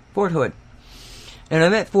Fort Hood. And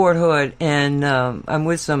I'm at Fort Hood, and I'm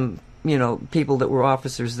with some, you know, people that were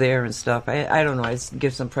officers there and stuff. I don't know, I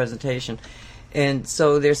give some presentation. And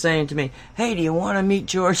so they're saying to me, hey, do you want to meet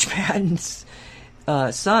George Patton's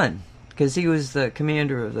son? Because he was the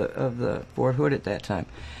commander of the Fort Hood at that time.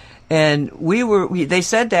 And they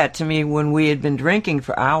said that to me when we had been drinking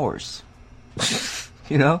for hours.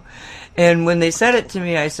 You know? And when they said it to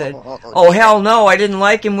me, I said, oh, hell no, I didn't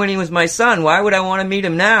like him when he was my son. Why would I want to meet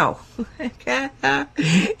him now? You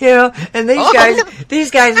know, and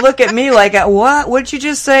these guys look at me like, what? What'd you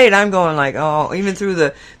just say? And I'm going like, oh, even through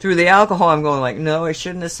the alcohol, I'm going like, no, I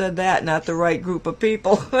shouldn't have said that. Not the right group of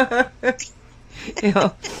people. You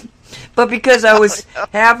know, but because I was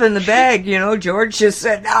half in the bag, you know, George just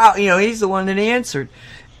said, no, you know, he's the one that answered.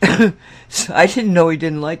 So I didn't know he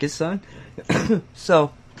didn't like his son.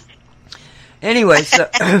 So. Anyway, so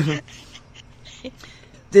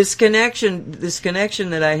this connection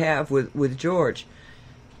that I have with George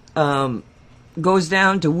goes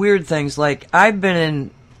down to weird things like I've been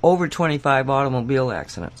in over 25 automobile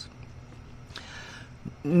accidents.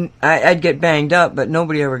 I'd get banged up, but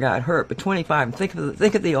nobody ever got hurt. But 25, think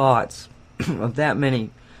of the odds of that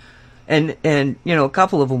many, and you know, a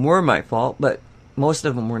couple of them were my fault, but most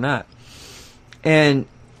of them were not, and.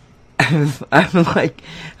 I'm like,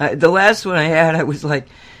 the last one I had, I was like,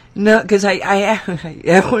 no, because I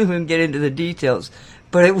won't even get into the details,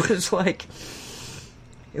 but it was like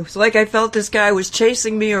I felt this guy was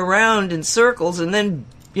chasing me around in circles and then,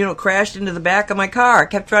 you know, crashed into the back of my car. I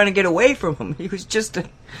kept trying to get away from him. He was just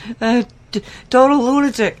a total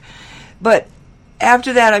lunatic. But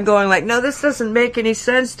after that, I'm going like, no, this doesn't make any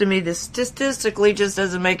sense to me. This statistically just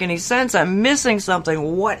doesn't make any sense. I'm missing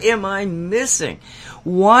something. What am I missing?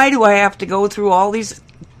 Why do I have to go through all these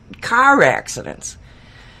car accidents?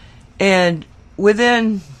 And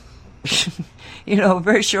within, you know, a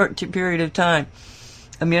very short period of time,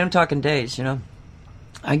 I mean, I'm talking days, you know,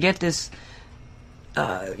 I get this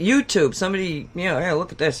YouTube, somebody, you know, hey,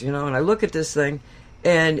 look at this, you know, and I look at this thing,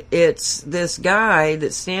 and it's this guy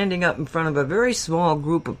that's standing up in front of a very small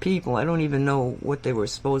group of people. I don't even know what they were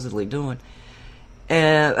supposedly doing.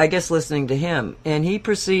 And I guess listening to him. And he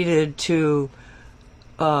proceeded to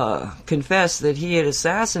confess that he had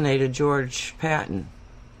assassinated George Patton.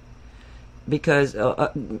 Because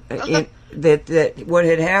that what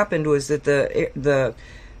had happened was that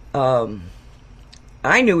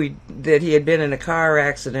I knew that he had been in a car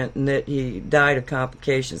accident and that he died of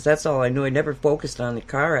complications. That's all I knew. I never focused on the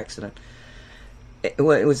car accident. It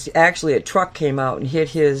was actually a truck came out and hit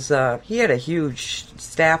his. He had a huge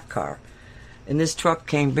staff car, and this truck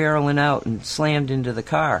came barreling out and slammed into the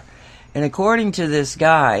car. And according to this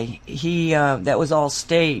guy, he that was all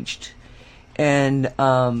staged. And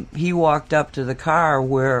he walked up to the car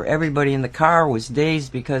where everybody in the car was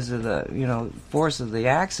dazed because of the, you know, force of the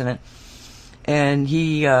accident. And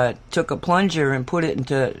he took a plunger and put it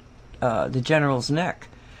into the general's neck,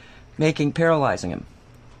 paralyzing him.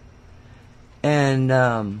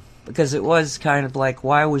 And because it was kind of like,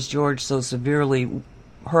 why was George so severely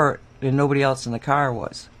hurt and nobody else in the car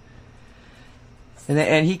was?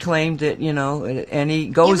 And he claimed that, you know, and he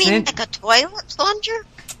goes in. You mean like a toilet plunger?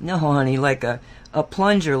 No, honey, like a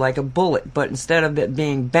plunger, like a bullet, but instead of it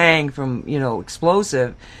being bang from, you know,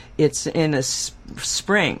 explosive, it's in a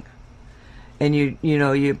spring. And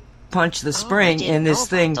you punch the spring and this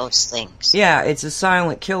thing. Those things. Yeah, it's a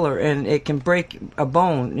silent killer, and it can break a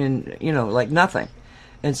bone in, you know, like nothing.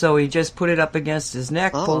 And so he just put it up against his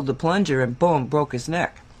neck, pulled the plunger, and boom, broke his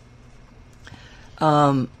neck.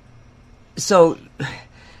 So,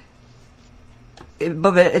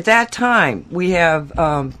 but at that time, we have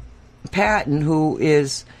Patton, who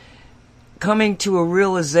is coming to a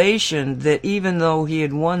realization that even though he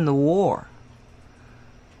had won the war,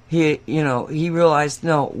 he realized,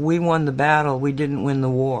 no, we won the battle, we didn't win the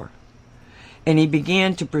war. And he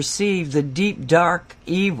began to perceive the deep, dark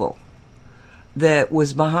evil that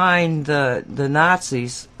was behind the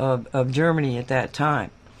Nazis of Germany at that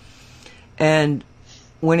time. And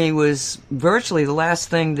when he was virtually the last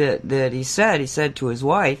thing that he said to his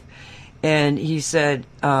wife, and he said,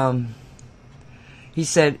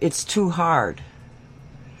 it's too hard.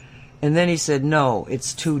 And then he said, no,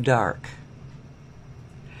 it's too dark.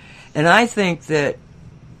 And I think that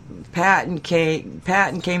Patton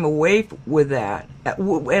came away with that.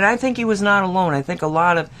 And I think he was not alone. I think a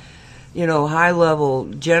lot of, high-level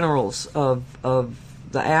generals of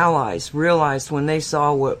the Allies realized when they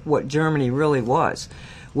saw what Germany really was,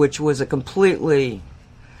 which was a completely...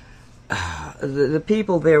 the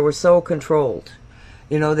people there were so controlled.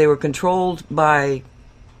 They were controlled by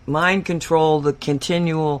mind control, the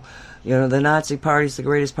continual, the Nazi party's the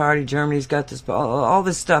greatest party, Germany's got this, all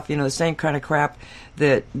this stuff, the same kind of crap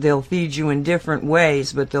that they'll feed you in different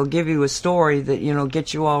ways, but they'll give you a story that,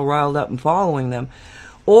 get you all riled up and following them.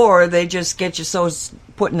 Or they just get you so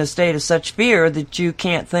put in a state of such fear that you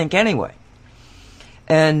can't think anyway.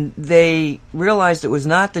 And they realized it was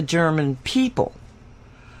not the German people.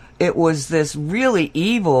 It was this really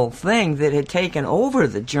evil thing that had taken over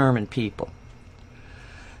the German people.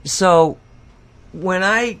 So when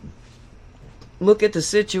I look at the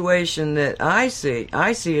situation that I see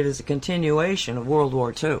it as a continuation of World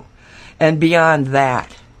War II. And beyond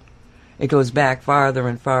that, it goes back farther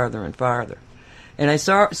and farther and farther. And I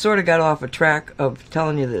sort of got off a track of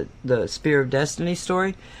telling you the Spear of Destiny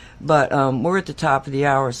story, but we're at the top of the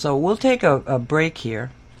hour, so we'll take a break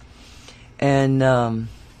here. And do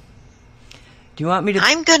you want me to...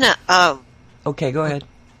 I'm going to... Okay, go ahead.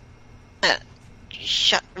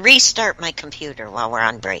 Restart my computer while we're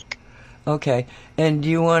on break. Okay. And do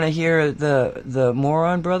you want to hear the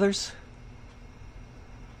Moron Brothers?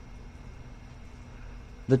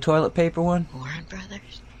 The toilet paper one? Moron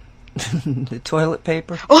Brothers? The toilet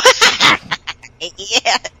paper?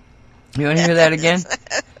 Yeah. You want to hear that again?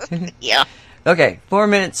 Yeah. Okay, 4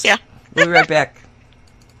 minutes. Yeah. We'll be right back.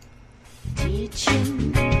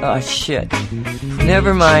 Teaching Oh, shit.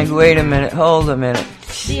 Never mind. Wait a minute. Hold a minute.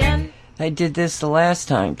 the end. I did this the last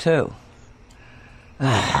time, too.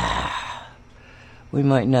 We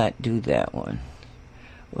might not do that one.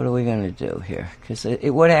 What are we going to do here? Because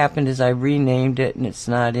what happened is I renamed it, and it's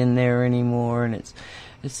not in there anymore, and it's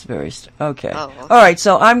very... Okay. Oh, okay. All right,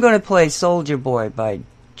 so I'm going to play Soldier Boy by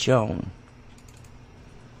Joan.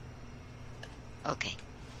 Okay.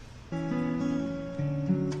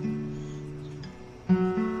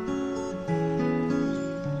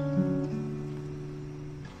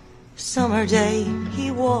 Summer day,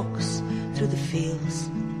 he walks through the fields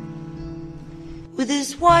with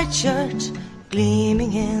his white shirt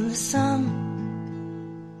gleaming in the sun.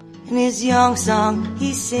 In his young song,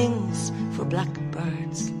 he sings for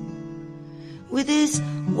blackbirds with his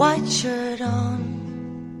white shirt on.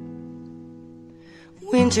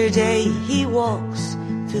 Winter day, he walks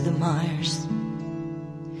through the mires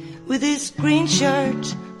with his green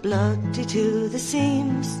shirt bloody to the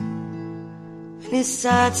seams. In his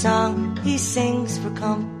sad song, he sings for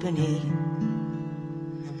company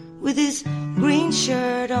with his green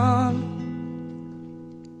shirt on.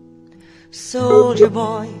 Soldier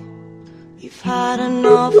boy, you've had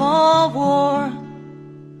enough of war.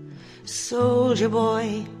 Soldier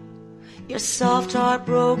boy, your soft heart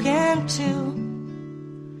broken too,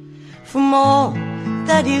 from all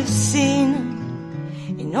that you've seen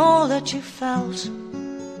and all that you felt.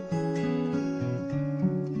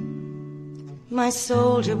 My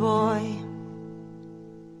soldier boy,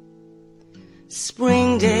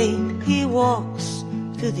 spring day, he walks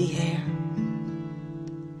through the air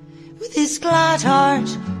with his glad heart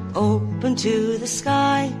open to the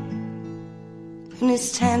sky. In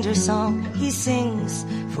his tender song, he sings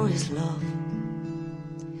for his love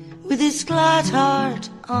with his glad heart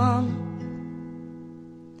on.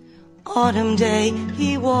 Autumn day,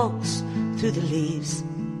 he walks through the leaves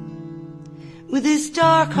with his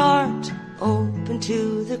dark heart open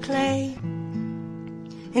to the clay.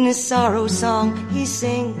 In his sorrow song, he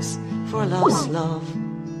sings for lost love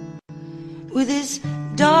with his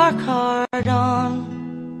dark heart on.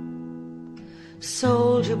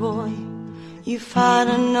 Soldier boy, you've had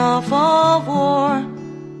enough of war.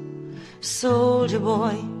 Soldier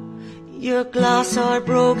boy, your glass heart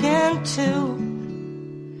broken too,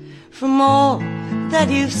 from all that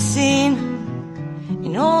you've seen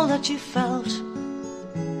and all that you felt.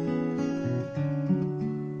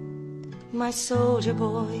 My soldier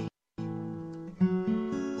boy.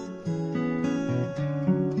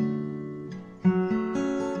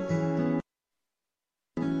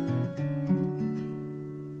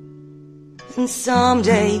 And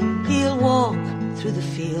someday he'll walk through the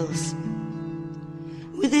fields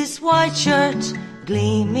with his white shirt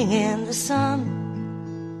gleaming in the sun.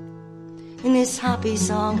 In his happy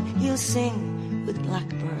song he'll sing with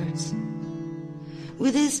blackbirds,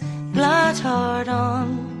 with his glad heart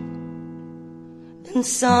on. And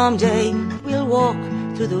someday we'll walk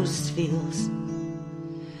through those fields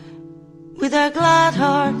with our glad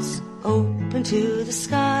hearts open to the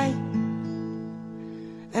sky,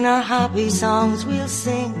 and our happy songs we'll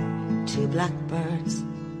sing to blackbirds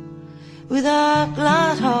with our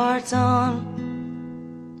glad hearts on.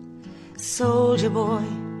 Soldier boy,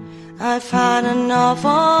 I've had enough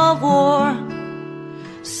of war.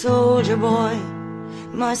 Soldier boy,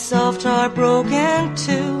 my soft heart broken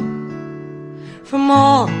too, from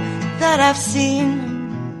all that I've seen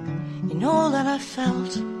and all that I've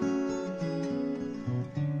felt.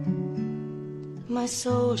 My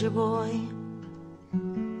soldier boy,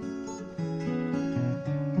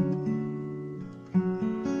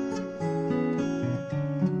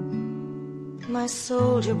 my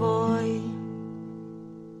soldier boy.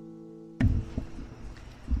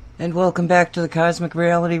 And welcome back to the Cosmic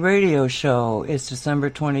Reality Radio Show. It's December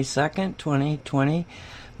 22nd, 2020.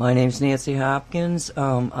 My name's Nancy Hopkins.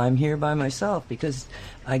 I'm here by myself because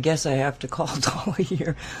I guess I have to call Dolly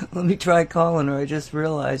here. Let me try calling her. I just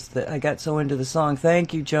realized that I got so into the song.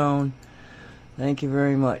 Thank you, Joan. Thank you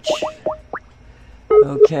very much.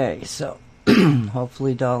 Okay, so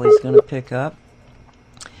hopefully Dolly's going to pick up.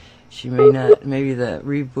 She may not. Maybe the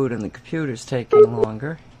reboot on the computer's taking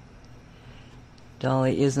longer.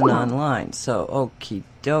 Dolly isn't online, so okie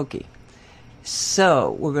dokie.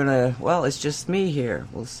 So, we're gonna, well, it's just me here.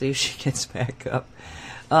 We'll see if she gets back up.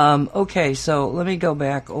 Okay, so let me go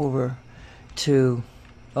back over to,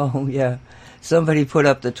 oh yeah, somebody put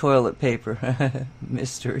up the toilet paper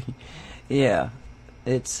mystery. Yeah,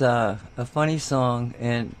 it's a funny song,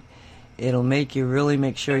 and it'll make you really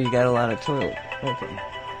make sure you got a lot of toilet.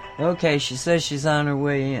 Okay, she says she's on her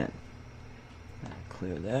way in. I'll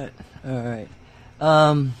clear that. All right.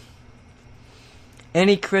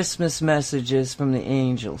 Any Christmas messages from the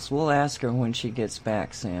angels? We'll ask her when she gets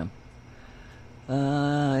back, Sam.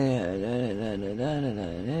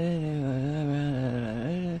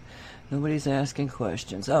 Nobody's asking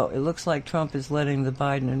questions. Oh, it looks like Trump is letting the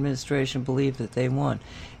Biden administration believe that they won,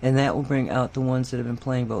 and that will bring out the ones that have been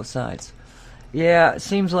playing both sides. Yeah, it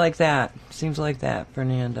seems like that. Seems like that,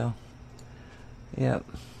 Fernando. Yep.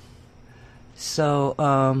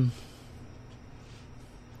 So,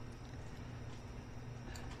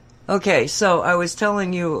 okay, so I was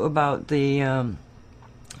telling you about the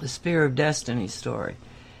Spear of Destiny story.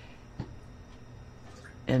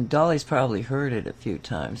 And Dolly's probably heard it a few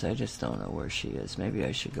times. I just don't know where she is. Maybe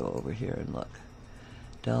I should go over here and look.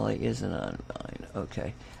 Dolly isn't online.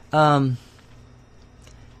 Okay.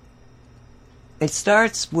 It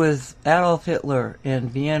starts with Adolf Hitler in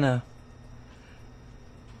Vienna.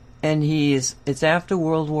 And it's after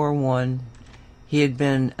World War I. He had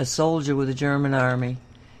been a soldier with the German army.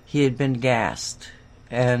 He had been gassed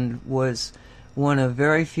and was one of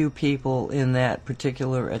very few people in that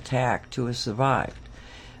particular attack to have survived.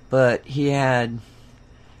 But he had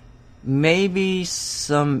maybe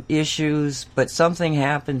some issues, but something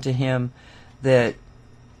happened to him that,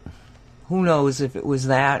 who knows if it was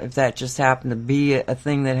that, if that just happened to be a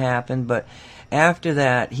thing that happened. But after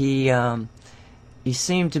that, he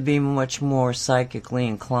seemed to be much more psychically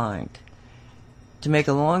inclined. To make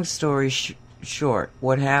a long story short,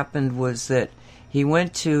 what happened was that he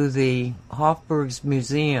went to the Hofburg's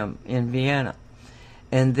Museum in Vienna,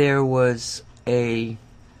 and there was a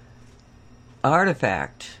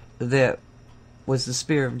artifact that was the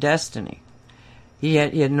Spear of Destiny. He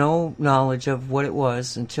had no knowledge of what it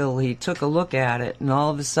was until he took a look at it, and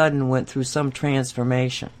all of a sudden went through some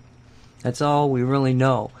transformation. That's all we really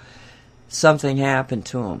know. Something happened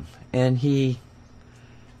to him, and he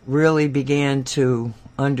really began to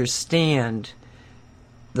understand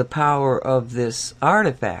the power of this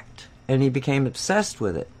artifact, and he became obsessed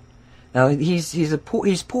with it. Now he's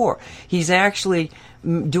poor. He's actually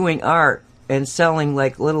doing art and selling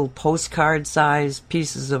like little postcard-sized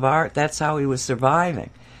pieces of art. That's how he was surviving.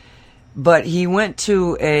 But he went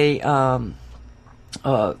to a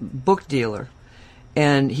book dealer,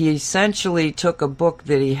 and he essentially took a book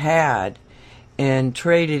that he had and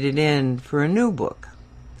traded it in for a new book.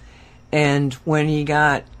 And when he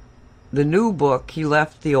got the new book, he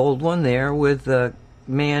left the old one there with the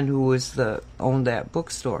man who owned that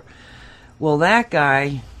bookstore. Well, that guy,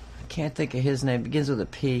 I can't think of his name, begins with a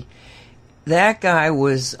P. that guy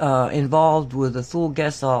was involved with the Thule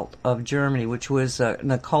Gestalt of Germany, which was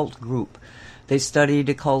an occult group. They studied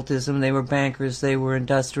occultism. They were bankers. They were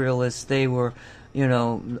industrialists. They were,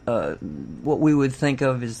 what we would think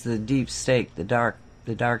of as the deep state, the dark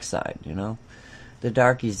side. The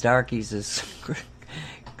darkies is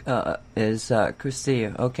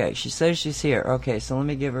Christia. Okay, she says she's here. Okay, so let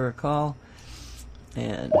me give her a call,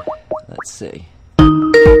 and let's see.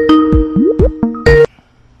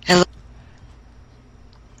 Hello.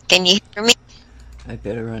 Can you hear me? I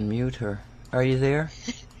better unmute her. Are you there?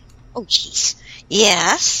 Oh, jeez.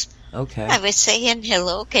 Yes. Okay. I was saying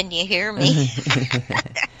hello. Can you hear me?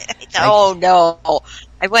 Oh, no.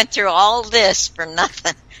 I went through all this for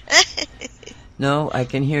nothing. No, I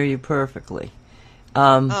can hear you perfectly.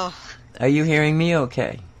 Oh. Are you hearing me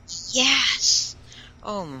okay? Yes.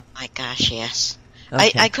 Oh, my gosh, yes.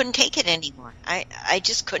 Okay. I couldn't take it anymore. I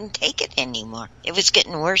just couldn't take it anymore. It was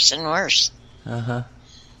getting worse and worse. Uh-huh.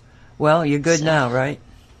 Well, you're good now, right?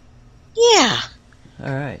 Yeah.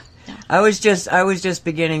 All right. I was just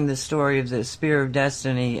beginning the story of the Spear of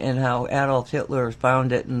Destiny and how Adolf Hitler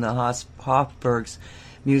found it in the Hofburg's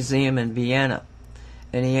Museum in Vienna,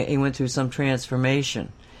 and he went through some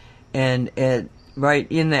transformation, and right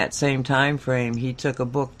in that same time frame, he took a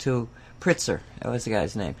book to Pritzker. That was the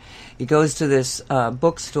guy's name. He goes to this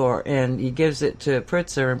bookstore and he gives it to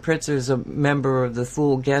Pritzker, and Pritzker's a member of the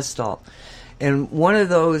Thule Gestalt, and one of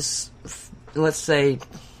those, let's say,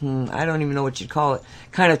 I don't even know what you'd call it,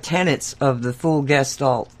 kind of tenets of the Thule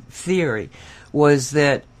Gestalt theory was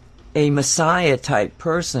that a Messiah-type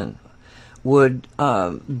person would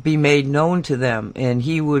be made known to them, and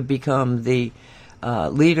he would become the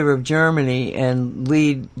leader of Germany and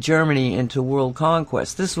lead Germany into world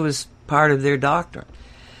conquest. This was part of their doctrine.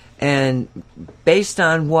 And based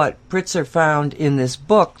on what Pritzker found in this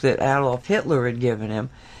book that Adolf Hitler had given him,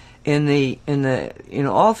 in the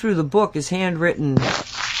all through the book is handwritten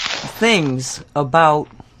things about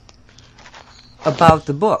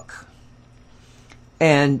the book,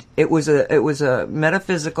 and it was a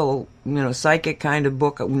metaphysical, psychic kind of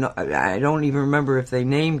book. I don't even remember if they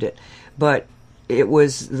named it, but it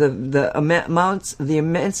was the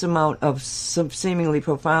immense amount of some seemingly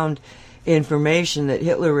profound information that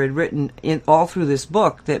Hitler had written in all through this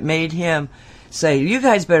book that made him say, "You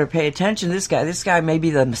guys better pay attention to this guy. This guy may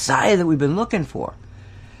be the Messiah that we've been looking for."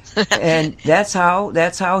 And that's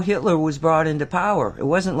how Hitler was brought into power. It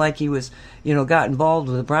wasn't like he was, got involved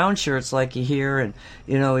with the brown shirts like you hear, and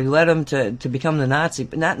he led them to become the Nazi.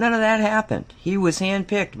 But none of that happened. He was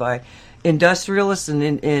handpicked by industrialists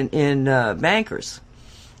and bankers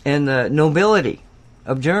and the nobility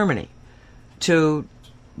of Germany to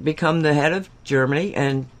become the head of Germany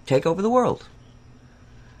and take over the world.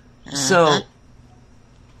 So,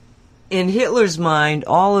 in Hitler's mind,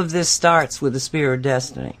 all of this starts with the Spear of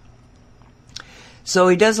Destiny. So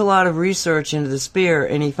he does a lot of research into the spear,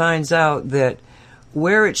 and he finds out that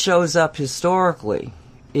where it shows up historically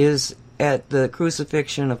is at the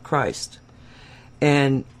crucifixion of Christ.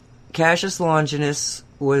 And Cassius Longinus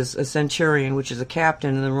was a centurion, which is a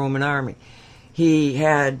captain in the Roman army. He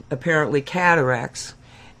had apparently cataracts,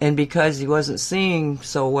 and because he wasn't seeing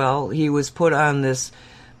so well, he was put on this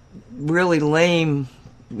really lame,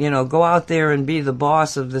 go out there and be the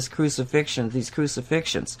boss of these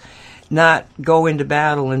crucifixions, not go into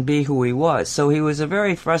battle and be who he was. So he was a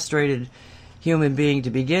very frustrated human being to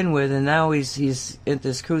begin with, and now he's at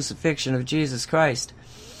this crucifixion of Jesus Christ.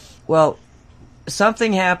 Well,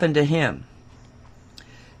 something happened to him,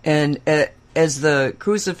 and as the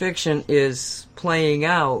crucifixion is playing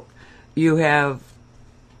out, you have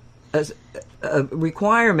a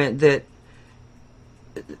requirement that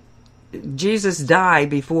Jesus die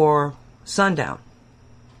before sundown.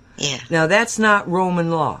 Yeah. Now, that's not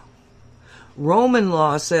Roman law. Roman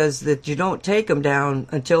law says that you don't take them down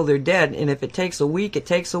until they're dead, and if it takes a week, it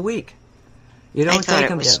takes a week. You don't take them down. I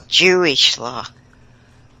thought it was Jewish law.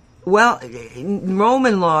 Well,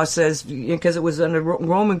 Roman law says, because it was under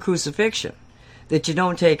Roman crucifixion, that you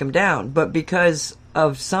don't take them down. But because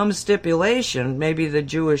of some stipulation, maybe the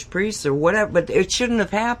Jewish priests or whatever, but it shouldn't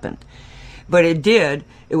have happened. But it did.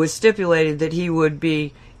 It was stipulated that he would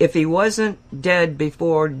be, if he wasn't dead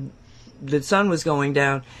before the sun was going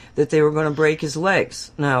down, that they were going to break his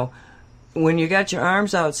legs. Now, when you got your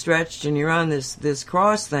arms outstretched and you're on this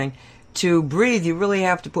cross thing, to breathe, you really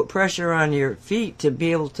have to put pressure on your feet to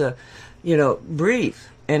be able to, breathe.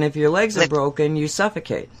 And if your legs are broken, you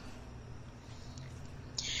suffocate.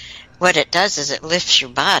 What it does is it lifts your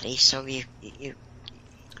body, so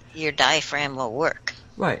your diaphragm will work.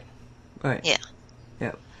 Right. Yeah.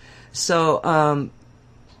 Yeah. So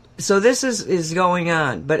So this is going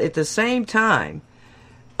on, but at the same time,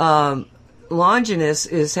 Longinus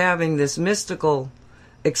is having this mystical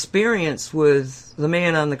experience with the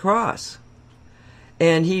man on the cross.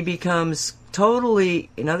 And he becomes totally,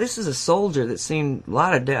 this is a soldier that's seen a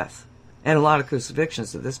lot of death and a lot of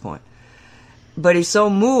crucifixions at this point. But he's so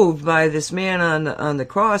moved by this man on the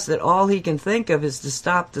cross that all he can think of is to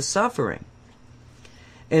stop the suffering.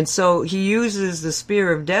 And so he uses the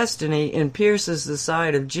spear of destiny and pierces the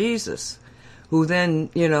side of Jesus, who then,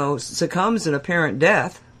 succumbs in apparent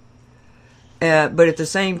death. But at the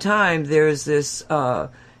same time, there's this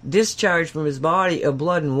discharge from his body of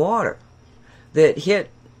blood and water that hit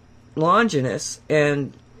Longinus,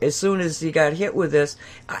 and as soon as he got hit with this,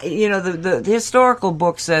 the historical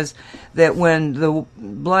book says that when the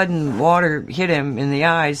blood and water hit him in the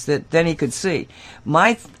eyes, that then he could see.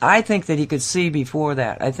 I think that he could see before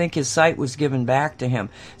that. I think his sight was given back to him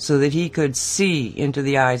so that he could see into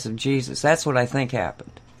the eyes of Jesus. That's what I think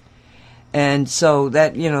happened. And so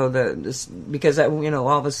that, because all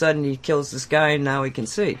of a sudden he kills this guy and now he can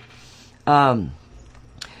see.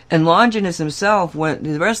 And Longinus himself went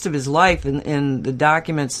the rest of his life in the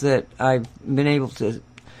documents that I've been able to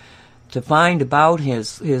find about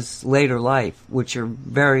his later life, which are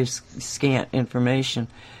very scant information.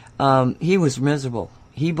 He was miserable.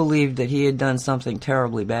 He believed that he had done something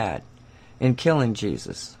terribly bad in killing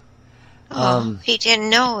Jesus. He didn't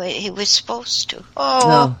know it. He was supposed to.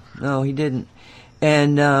 Oh. No, he didn't.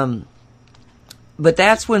 And but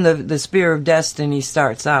that's when the spear of destiny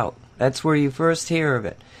starts out. That's where you first hear of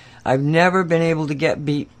it. I've never been able to get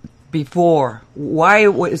before.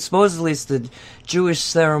 Why? Supposedly it's the Jewish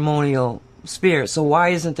ceremonial spear. So why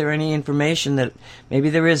isn't there any information that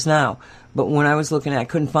maybe there is now? But when I was looking at it, I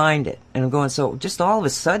couldn't find it. And I'm going, so just all of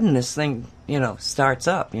a sudden this thing, starts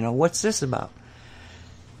up. What's this about?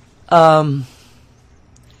 I've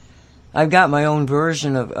got my own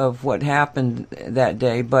version of what happened that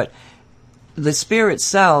day, but the spear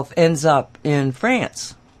itself ends up in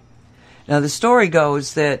France. Now, the story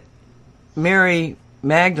goes that Mary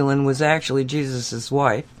Magdalene was actually Jesus'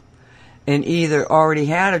 wife and either already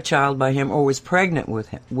had a child by him or was pregnant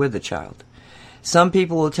with the child. Some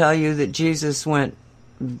people will tell you that Jesus went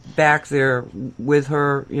back there with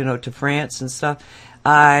her, to France and stuff.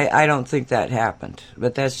 I don't think that happened,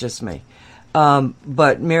 but that's just me.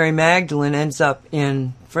 But Mary Magdalene ends up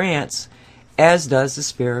in France, as does the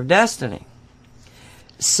Spear of Destiny.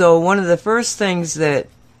 So one of the first things and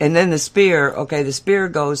then the spear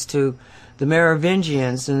goes to the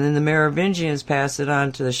Merovingians, and then the Merovingians pass it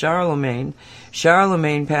on to the Charlemagne.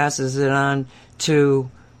 Charlemagne passes it on to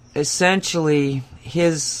essentially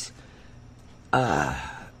his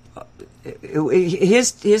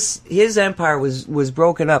empire was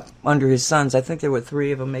broken up under his sons. I think there were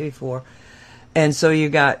 3 of them, maybe 4. And so you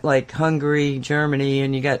got like Hungary, Germany,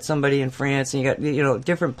 and you got somebody in France, and you got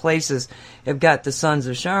different places have got the sons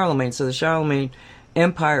of Charlemagne. So the Charlemagne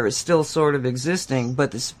Empire is still sort of existing, but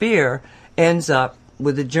the spear ends up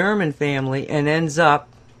with the German family and ends up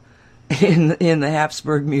in the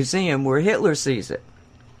Habsburg Museum where Hitler sees it.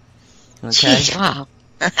 Okay. Jeez, wow.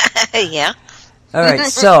 Yeah. All right.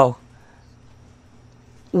 So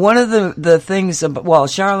one of the things about,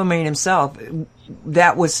 Charlemagne himself,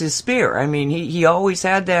 that was his spear. I mean, he always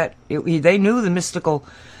had that. They knew the mystical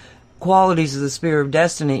qualities of the Spear of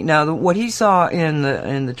Destiny. Now, what he saw in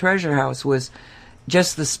the treasure house was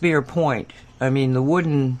just the spear point. I mean, the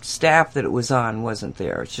wooden staff that it was on wasn't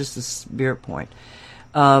there. It's just the spear point.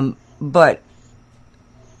 But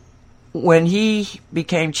when he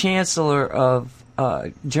became Chancellor of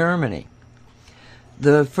Germany,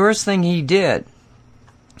 the first thing he did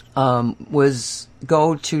was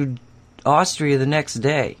go to Austria the next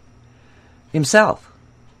day himself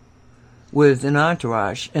with an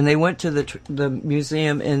entourage, and they went to the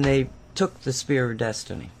museum and they took the Spear of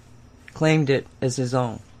Destiny, claimed it as his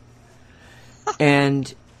own.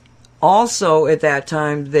 And also at that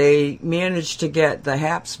time they managed to get the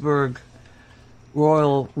Habsburg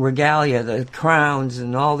royal regalia, the crowns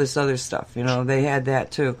and all this other stuff. They had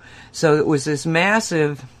that too. So it was this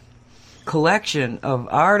massive collection of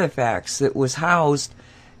artifacts that was housed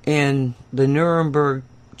in the Nuremberg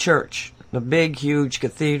church, the big, huge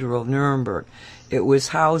cathedral of Nuremberg. It was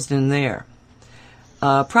housed in there.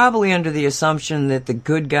 Probably under the assumption that the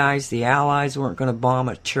good guys, the Allies, weren't going to bomb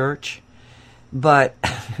a church. But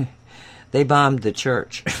they bombed the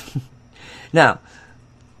church. Now,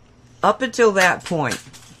 up until that point,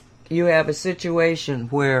 you have a situation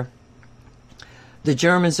where the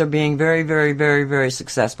Germans are being very, very, very, very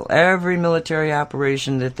successful. Every military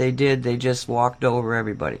operation that they did, they just walked over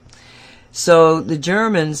everybody. So the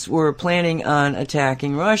Germans were planning on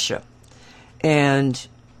attacking Russia. And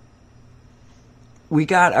we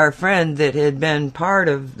got our friend that had been part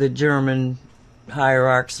of the German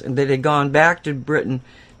hierarchs and that had gone back to Britain,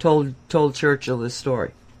 told Churchill this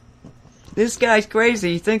story. This guy's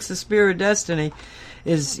crazy. He thinks the Spear of Destiny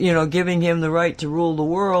is, giving him the right to rule the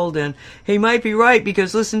world, and he might be right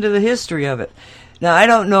because listen to the history of it. Now, I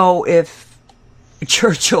don't know if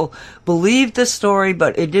Churchill believed the story,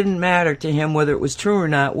 but it didn't matter to him whether it was true or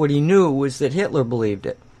not. What he knew was that Hitler believed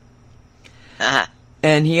it.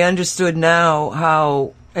 And he understood now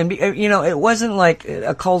how, and it wasn't like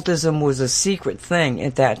occultism was a secret thing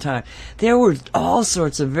at that time. There were all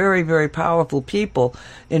sorts of very, very powerful people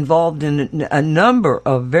involved in a number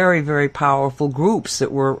of very, very powerful groups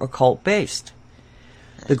that were occult-based.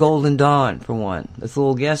 The Golden Dawn, for one, the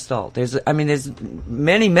Thule Gestalt. There's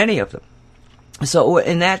many, many of them. So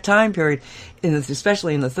in that time period,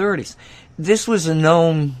 especially in the 30s, this was a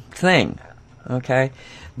known thing, okay?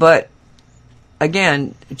 But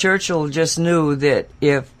again, Churchill just knew that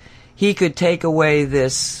if he could take away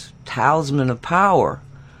this talisman of power,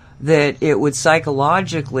 that it would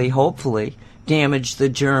psychologically, hopefully, damage the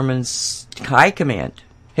Germans' high command,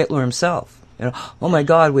 Hitler himself. Oh my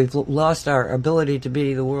God, we've lost our ability to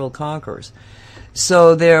be the world conquerors.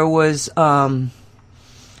 So there was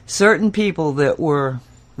certain people that were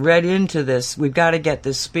read into this. We've got to get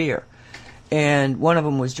this spear. And one of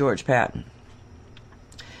them was George Patton.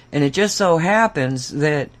 And it just so happens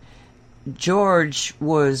that George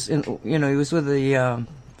was, he was with the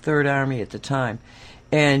Third Army at the time,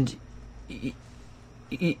 and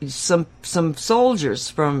some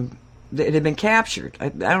soldiers that had been captured. I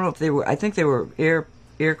don't know if they were. I think they were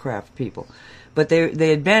aircraft people, but they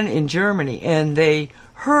had been in Germany, and they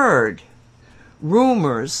heard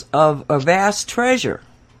rumors of a vast treasure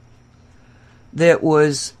that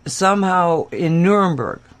was somehow in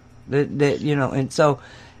Nuremberg. And so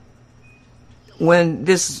when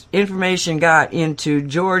this information got into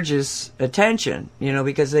George's attention,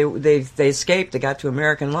 because they escaped, they got to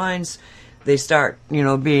American lines, they start,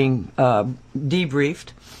 being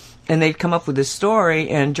debriefed, and they'd come up with this story,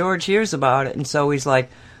 and George hears about it, and so he's like,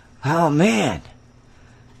 oh man,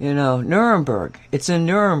 Nuremberg, it's in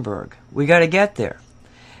Nuremberg, we got to get there.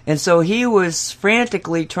 And so he was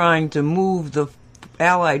frantically trying to move the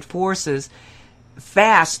Allied forces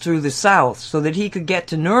fast through the south so that he could get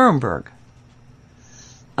to Nuremberg.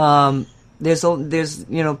 There's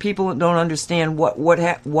people that don't understand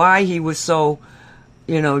why he was so,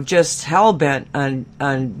 just hell-bent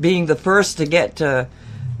on being the first to get to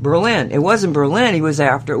Berlin. It wasn't Berlin he was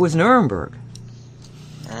after, it was Nuremberg.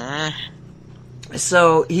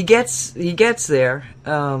 So he gets there.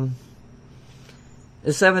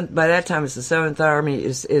 The seventh, by that time, it's the Seventh Army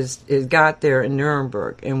is got there in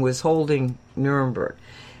Nuremberg and was holding Nuremberg,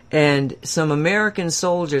 and some American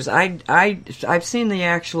soldiers. I've seen the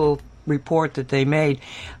actual report that they made.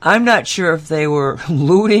 I'm not sure if they were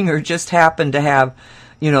looting or just happened to have,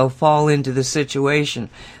 fall into the situation,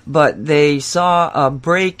 but they saw a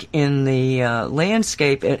break in the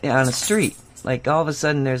landscape on a street. Like all of a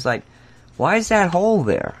sudden, there's like, why is that hole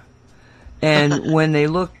there? And when they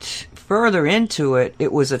looked further into it,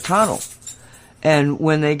 it was a tunnel. And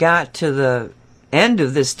when they got to the end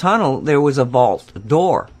of this tunnel, there was a vault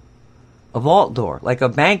door, like a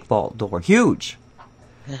bank vault door, huge.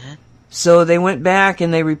 Uh-huh. So they went back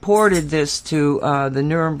and they reported this to the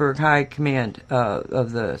Nuremberg High Command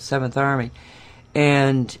of the 7th Army.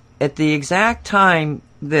 And at the exact time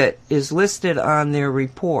that is listed on their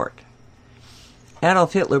report,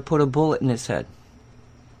 Adolf Hitler put a bullet in his head.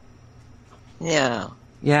 No.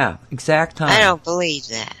 Yeah, exact time. I don't believe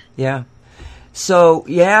that. Yeah. So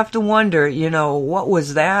you have to wonder, what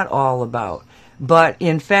was that all about? But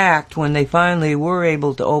in fact, when they finally were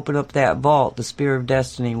able to open up that vault, the Spear of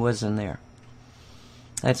Destiny was in there.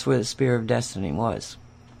 That's where the Spear of Destiny was.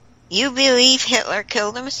 You believe Hitler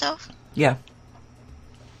killed himself? Yeah.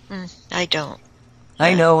 I don't.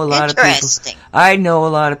 I know a lot of people. I know a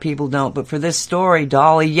lot of people don't, but for this story,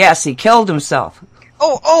 Dolly, yes, he killed himself.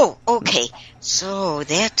 Oh, okay. So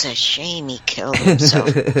that's a shame he killed himself.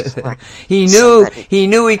 He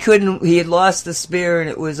knew he couldn't. He had lost the spear, and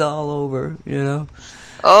it was all over.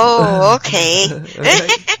 Oh, okay.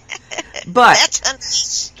 But that's a nice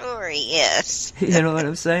story. Yes. You know what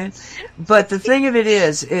I'm saying? But the thing of it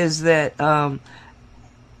is that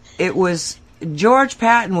it was George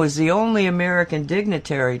Patton was the only American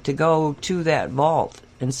dignitary to go to that vault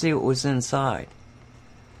and see what was inside.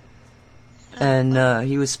 And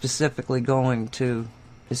he was specifically going to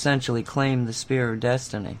essentially claim the Spear of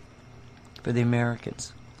Destiny for the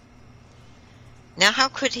Americans. Now, how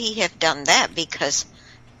could he have done that? Because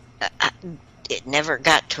it never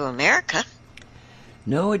got to America.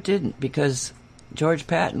 No, it didn't, because George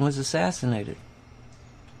Patton was assassinated.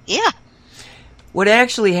 Yeah. What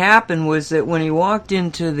actually happened was that when he walked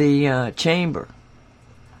into the chamber,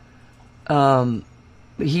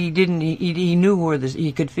 he didn't. He knew where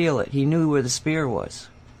he could feel it. He knew where the spear was,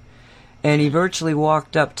 and he virtually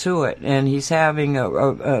walked up to it. And he's having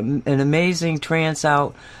an amazing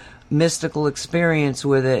trance-out mystical experience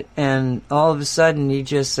with it. And all of a sudden, he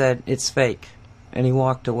just said, "It's fake," and he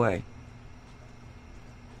walked away.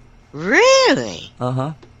 Really?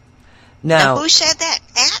 Uh-huh. Now, who said that?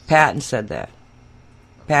 Patton said that.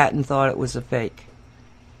 Patton thought it was a fake.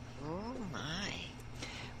 Oh, my.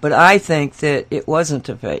 But I think that it wasn't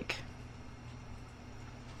a fake.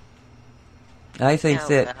 I think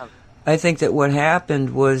that what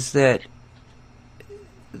happened was that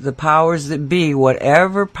the powers that be,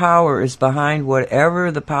 whatever power is behind whatever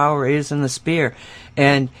the power is in the spear,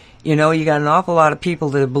 and you know, you got an awful lot of people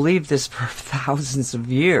that have believed this for thousands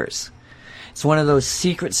of years. It's one of those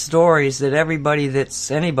secret stories that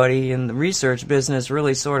anybody in the research business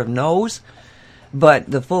really sort of knows,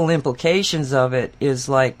 but the full implications of it is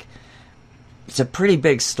like, it's a pretty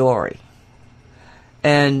big story.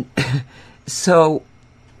 And so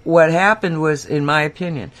what happened was, in my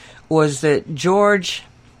opinion, was that George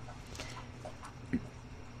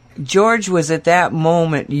was at that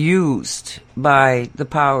moment used by the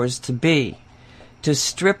powers to be to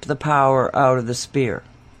strip the power out of the spear.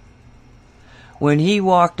 When he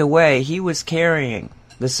walked away, he was carrying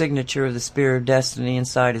the signature of the Spear of Destiny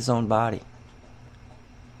inside his own body.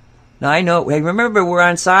 Now, I know, hey, remember, we're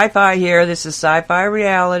on sci-fi here. This is sci-fi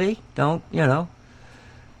reality. Don't, you know.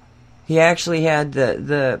 He actually had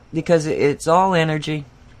because it's all energy,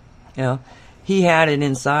 you know, he had it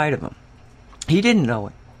inside of him. He didn't know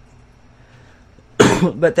it.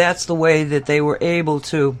 But that's the way that they were able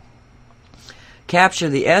to capture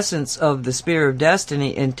the essence of the Spear of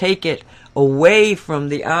Destiny and take it away from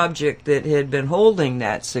the object that had been holding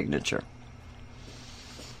that signature.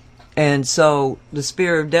 And so the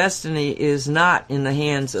Spear of Destiny is not in the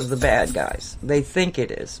hands of the bad guys. They think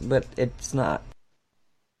it is, but it's not.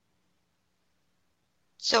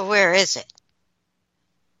 So where is it?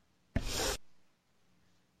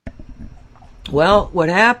 Well, what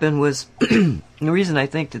happened was, the reason I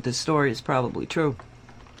think that this story is probably true,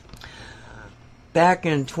 back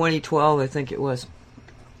in 2012, I think it was,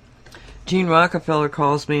 Jean Rockefeller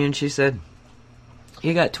calls me and she said,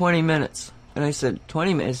 "You got 20 minutes. And I said,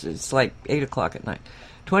 20 minutes? It's like 8 o'clock at night.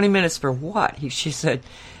 20 minutes for what? She said,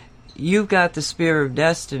 "You've got the Spear of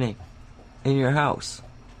Destiny in your house."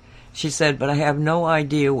 She said, "But I have no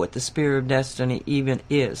idea what the Spear of Destiny even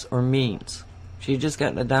is or means." She had just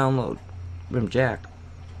gotten a download from Jack.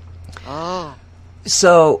 Oh.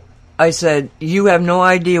 So I said, "You have no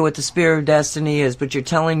idea what the Spear of Destiny is, but you're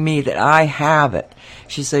telling me that I have it."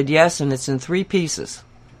 She said, "Yes, and it's in 3 pieces.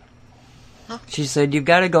 Huh? She said, "You've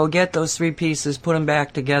got to go get those 3 pieces, put them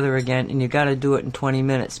back together again, and you've got to do it in 20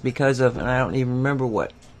 minutes because of," and I don't even remember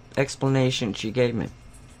what explanation she gave me.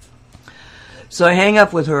 So I hang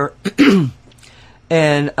up with her,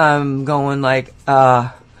 and I'm going like,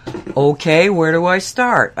 okay, where do I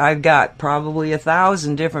start? I've got probably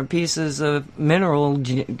 1,000 different pieces of mineral,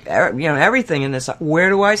 you know, everything in this. Where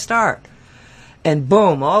do I start? And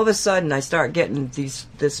boom, all of a sudden I start getting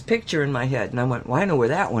this picture in my head. And I went, well, I know where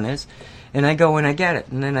that one is. And I go and I get it.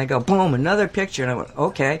 And then I go, boom, another picture. And I went,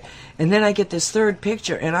 okay. And then I get this third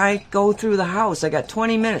picture. And I go through the house. I got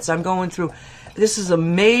 20 minutes. I'm going through. This is a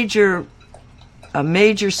major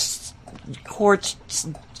quartz,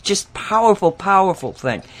 just powerful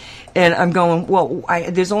thing. And I'm going, well,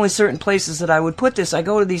 there's only certain places that I would put this. I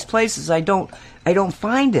go to these places, I don't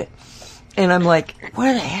find it. And I'm like,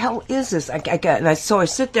 where the hell is this? So I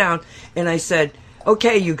sit down and I said,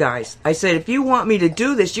 okay, you guys. I said, if you want me to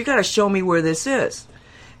do this, you got to show me where this is.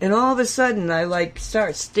 And all of a sudden, I like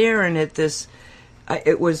start staring at this.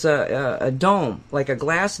 It was a dome, like a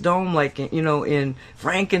glass dome, like, you know, in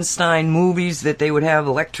Frankenstein movies that they would have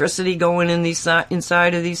electricity going in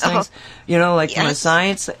inside of these things, you know, like from a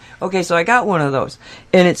science. Okay, so I got one of those,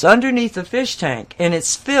 and it's underneath the fish tank, and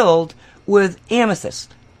it's filled with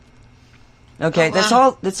amethyst. Okay, that's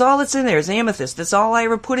all that's in there is amethyst. That's all I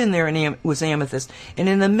ever put in there was amethyst. And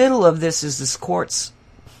in the middle of this is this quartz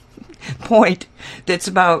point that's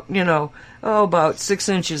about, you know, about 6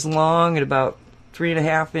 inches long and about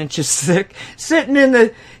 3.5 inches thick, sitting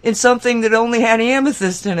in something that only had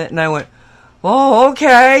amethyst in it. And I went, oh,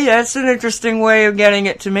 okay, that's an interesting way of getting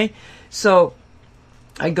it to me. So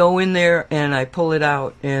I go in there and I pull it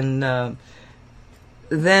out, and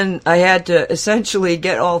then I had to essentially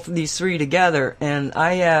get all these three together, and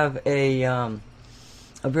I have a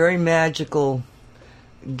very magical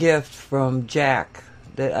gift from Jack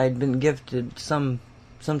that I'd been gifted some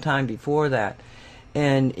time before that,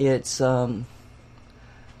 and it's I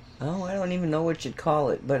don't even know what you'd call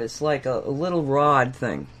it, but it's like a little rod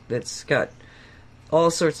thing that's got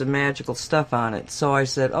all sorts of magical stuff on it. So I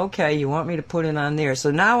said, okay, you want me to put it on there?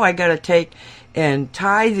 So now I got to take and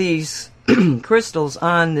tie these crystals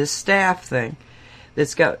on this staff thing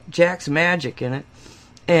that's got Jack's magic in it,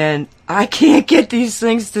 and I can't get these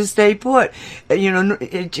things to stay put.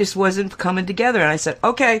 It just wasn't coming together. And I said,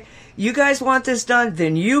 okay, you guys want this done,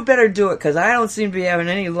 then you better do it, because I don't seem to be having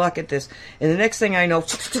any luck at this. And the next thing I know,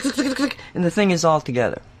 and the thing is all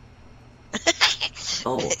together.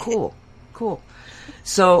 Oh, cool.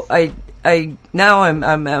 So I've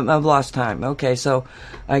lost time. Okay, so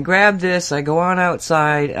I grab this, I go on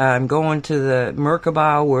outside, I'm going to the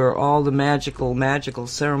Merkabah where all the magical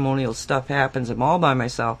ceremonial stuff happens. I'm all by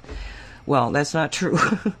myself. Well, that's not true.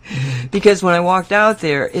 Because when I walked out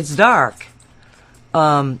there, it's dark.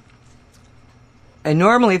 And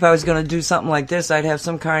normally if I was going to do something like this, I'd have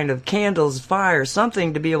some kind of candles, fire,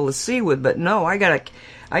 something to be able to see with, but no, I'm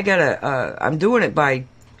doing it by,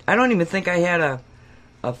 I don't even think I had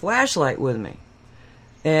a flashlight with me.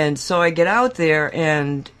 And so I get out there,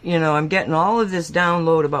 and, I'm getting all of this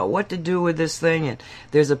download about what to do with this thing, and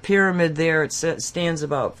there's a pyramid there. It stands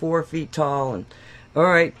about 4 feet tall, and, all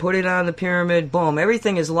right, put it on the pyramid, boom.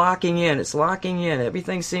 Everything is locking in. It's locking in.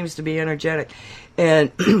 Everything seems to be energetic.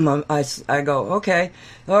 And I go, okay,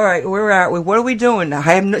 all right, where are we? What are we doing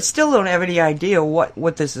now? Still don't have any idea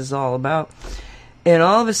what this is all about. And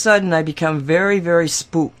all of a sudden, I become very, very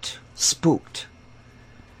spooked.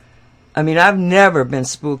 I mean, I've never been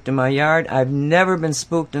spooked in my yard. I've never been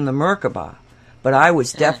spooked in the Merkabah. But I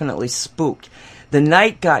was definitely spooked. The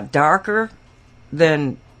night got darker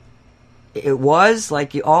than it was.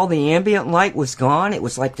 Like all the ambient light was gone. It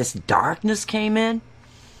was like this darkness came in.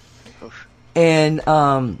 And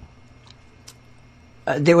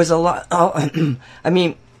there was a lot. I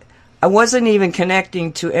mean, I wasn't even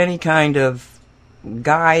connecting to any kind of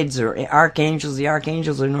guides or archangels. The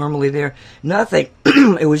archangels are normally there. Nothing.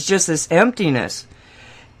 It was just this emptiness,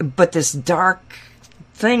 but this dark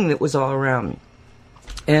thing that was all around me.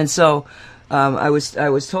 And so I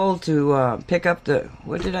was told to pick up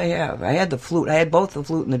what did I have? I had the flute. I had both the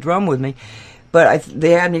flute and the drum with me, but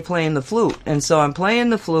they had me playing the flute. And so I'm playing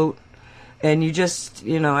the flute, and you just,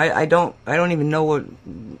 I don't even know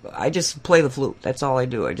I just play the flute. That's all I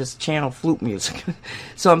do. I just channel flute music.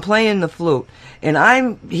 So I'm playing the flute, and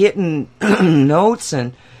I'm hitting notes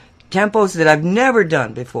and tempos that I've never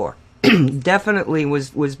done before. Definitely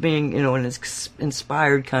was being, an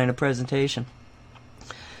inspired kind of presentation.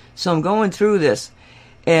 So I'm going through this,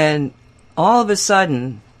 and all of a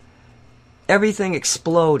sudden, everything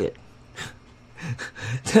exploded.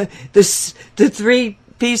 The three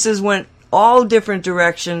pieces went all different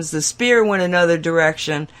directions. The spear went another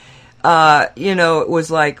direction. It was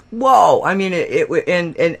like, whoa. I mean,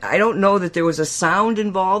 and I don't know that there was a sound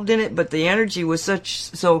involved in it, but the energy was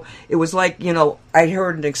so it was like, I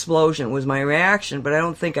heard an explosion was my reaction, but I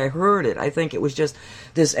don't think I heard it. I think it was just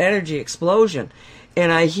this energy explosion.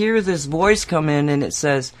 And I hear this voice come in, and it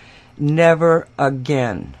says, never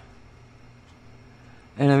again.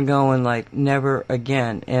 And I'm going like, never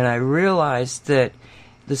again. And I realized that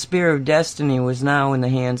the Spear of Destiny was now in the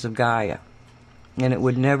hands of Gaia, and it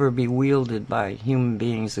would never be wielded by human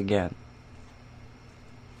beings again.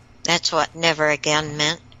 That's what never again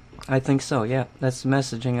meant? I think so, yeah. That's the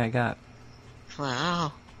messaging I got.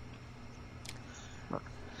 Wow.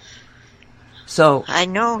 So I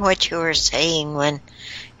know what you were saying when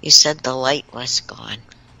you said the light was gone.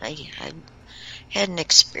 I had an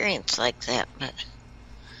experience like that, but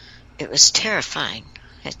it was terrifying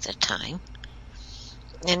at the time.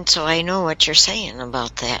 And so I know what you're saying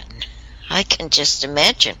about that. I can just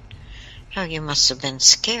imagine how you must have been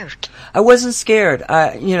scared. I wasn't scared.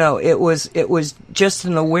 It was just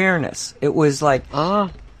an awareness. It was like,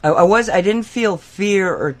 I didn't feel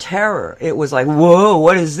fear or terror. It was like, whoa,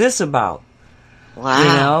 what is this about?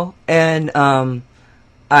 Wow. And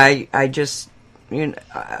I just,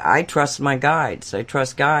 I trust my guides. I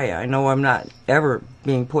trust Gaia. I know I'm not ever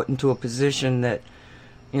being put into a position that,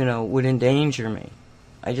 would endanger me.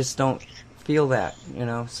 I just don't feel that,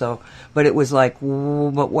 so, but it was like,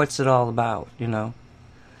 but what's it all about, And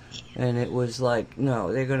it was like,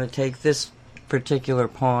 no, they're going to take this particular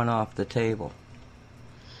pawn off the table.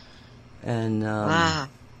 And, wow.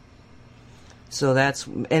 So that's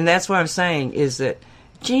what I'm saying, is that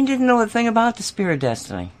Jean didn't know a thing about the Spear of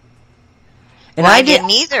Destiny. And I didn't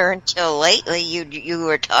either until lately. You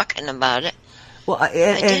were talking about it. Well,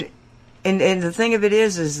 and the thing of it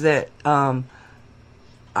is that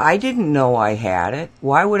I didn't know I had it.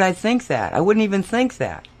 Why would I think that? I wouldn't even think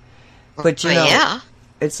that. But you know, yeah.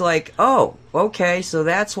 It's like, oh, okay, so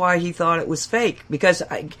that's why he thought it was fake. Because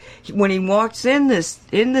when he walks in this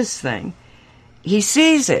thing, he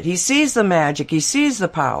sees it. He sees the magic. He sees the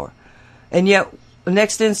power. And yet, the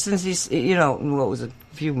next instance, he's, you know, well, it was a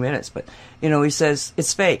few minutes, but, you know, he says,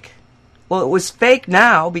 it's fake. Well, it was fake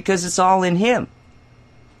now because it's all in him.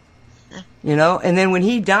 You know, and then when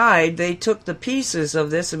he died, they took the pieces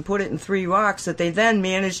of this and put it in 3 rocks that they then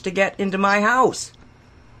managed to get into my house.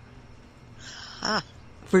 Huh.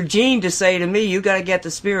 For Jean to say to me, you got to get the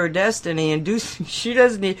Spear of Destiny and do, she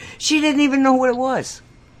didn't even know what it was.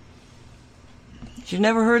 She'd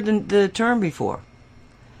never heard the term before.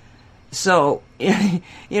 So, you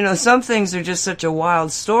know, some things are just such a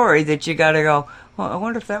wild story that you got to go, well, I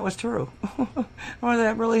wonder if that was true. I wonder if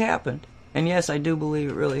that really happened. And yes, I do believe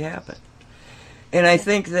it really happened. And I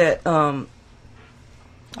think that,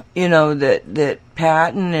 you know, that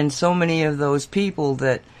Patton and so many of those people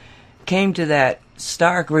that came to that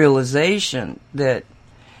stark realization that,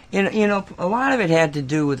 you know, a lot of it had to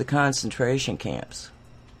do with the concentration camps.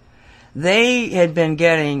 They had been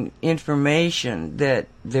getting information that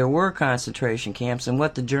there were concentration camps and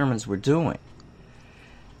what the Germans were doing.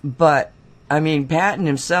 But, I mean, Patton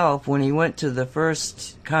himself, when he went to the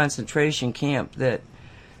first concentration camp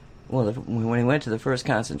when he went to the first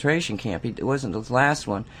concentration camp, it wasn't the last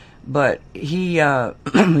one, but he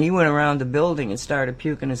he went around the building and started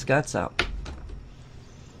puking his guts out.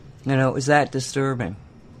 You know, it was that disturbing.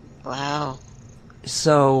 Wow.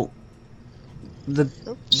 So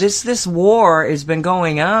this war has been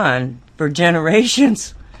going on for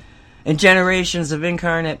generations and generations of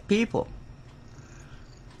incarnate people.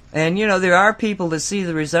 And, you know, there are people that see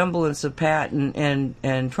the resemblance of Patton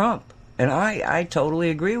and Trump. And I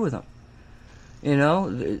totally agree with them. You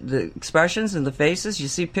know, the expressions and the faces, you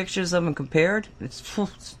see pictures of them compared, it's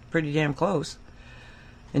pretty damn close.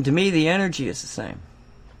 And to me, the energy is the same.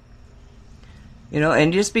 You know,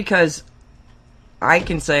 and just because I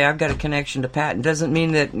can say I've got a connection to Patton doesn't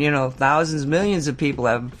mean that, you know, thousands, millions of people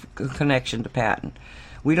have a connection to Patton.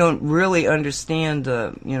 We don't really understand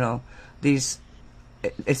you know, these,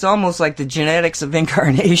 it's almost like the genetics of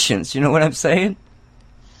incarnations, you know what I'm saying?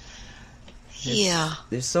 Yeah.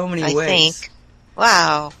 There's so many I ways. think.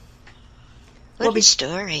 Wow. What a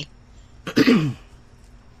story.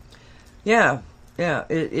 Yeah.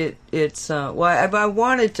 It's well, I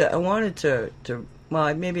wanted to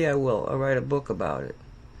well, maybe I will. I'll write a book about it.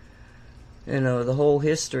 You know, the whole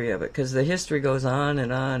history of it, because the history goes on,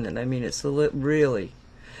 and I mean, it's really,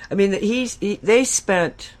 I mean, they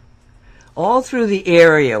spent all through the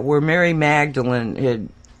area where Mary Magdalene had,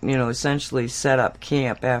 you know, essentially set up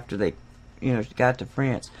camp after they, you know, got to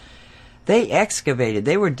France. They excavated.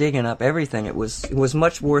 They were digging up everything. It was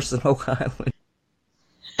much worse than Oak Island.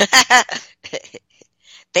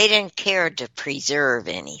 They didn't care to preserve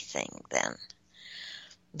anything then.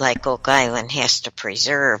 Like Oak Island has to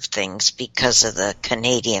preserve things because of the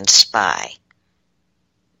Canadian spy.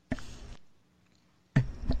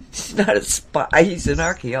 He's not a spy. He's an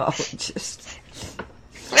archaeologist.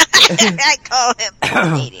 I call him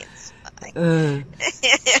Canadian spy.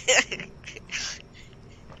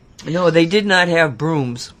 No, they did not have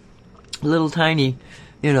brooms. Little tiny,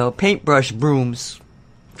 you know, paintbrush brooms.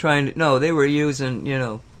 No, they were using, you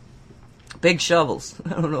know, big shovels. I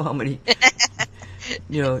don't know how many,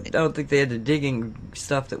 you know, I don't think they had the digging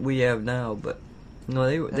stuff that we have now, but no,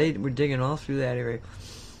 they were digging all through that area.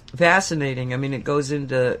 Fascinating. I mean, it goes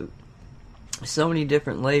into so many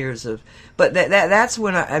different layers of, but that's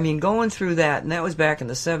when I mean, going through that, and that was back in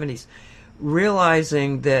the 70s,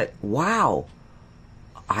 realizing that, wow,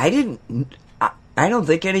 I don't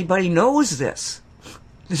think anybody knows this.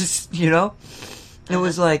 This, you know? It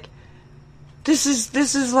was like, this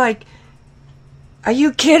is like, are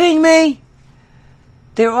you kidding me?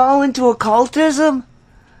 They're all into occultism?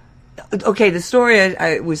 Okay, the story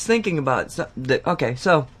I was thinking about, so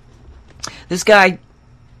this guy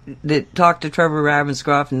that talked to Trevor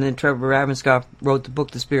Ravenscroft, and then Trevor Ravenscroft wrote the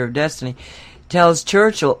book, The Spear of Destiny, tells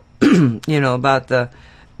Churchill, you know, about that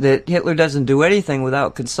Hitler doesn't do anything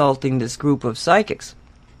without consulting this group of psychics.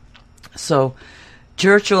 So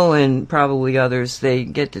Churchill and probably others, they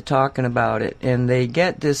get to talking about it, and they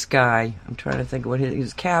get this guy, I'm trying to think of he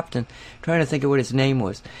was captain, trying to think of what his name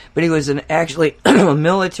was, but he was actually a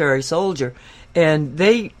military soldier, and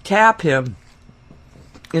they tap him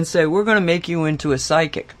and say, we're going to make you into a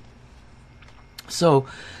psychic. So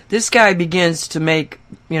this guy begins to make,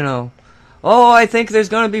 you know, oh, I think there's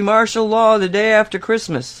going to be martial law the day after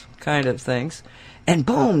Christmas, kind of things. And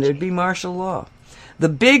boom, there'd be martial law. The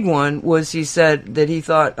big one was he said that he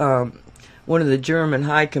thought one of the German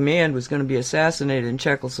high command was going to be assassinated in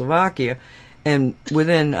Czechoslovakia, and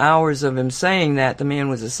within hours of him saying that, the man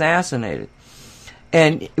was assassinated.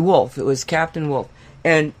 And Wolf, it was Captain Wolf.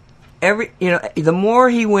 And the more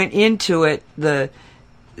he went into it, the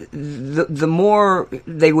more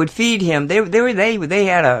they would feed him. They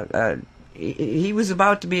had he was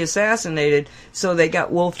about to be assassinated, so they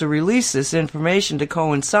got Wolf to release this information to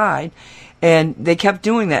coincide, and they kept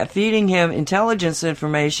doing that, feeding him intelligence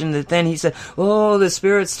information that then he said, oh, the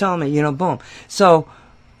spirits tell me, boom. So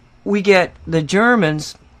we get the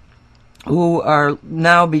Germans who are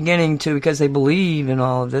now beginning to, because they believe in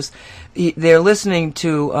all of this, they're listening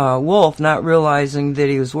to Wolf, not realizing that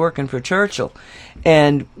he was working for Churchill.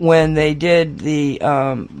 And when they did the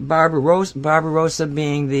Barbarossa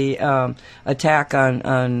being the attack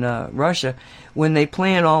on Russia, when they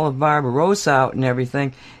plan all of Barbarossa out and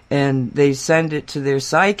everything, and they send it to their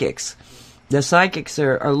psychics, the psychics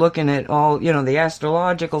are looking at all, the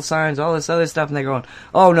astrological signs, all this other stuff, and they're going,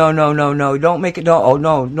 oh, no, don't make it,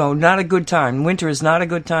 no, not a good time. Winter is not a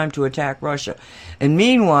good time to attack Russia. And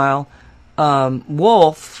meanwhile,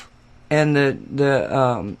 Wolf and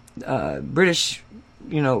the British,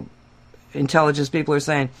 intelligence people are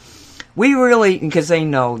saying, we really, because they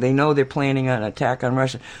know they're planning an attack on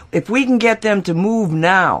Russia. If we can get them to move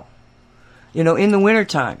now, in the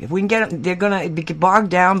wintertime, if we can get them, they're going to be bogged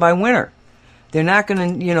down by winter. They're not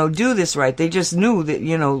going to, do this right. They just knew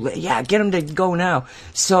that, get them to go now.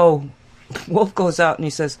 So Wolf goes out and he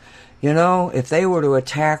says, if they were to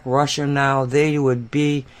attack Russia now, they would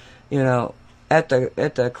be, at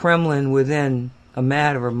the Kremlin within a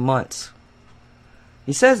matter of months.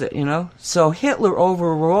 He says it, So Hitler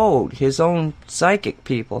overrode his own psychic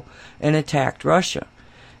people and attacked Russia.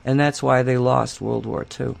 And that's why they lost World War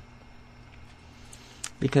II.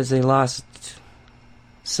 Because they lost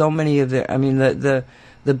so many of their,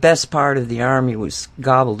 the best part of the army was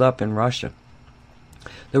gobbled up in Russia.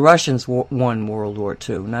 The Russians won World War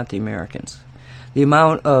II, not the Americans. The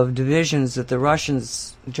amount of divisions that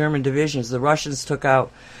German divisions, the Russians took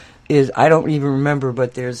out is, I don't even remember,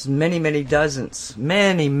 but there's many, many dozens,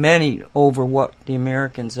 many over what the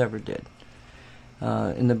Americans ever did.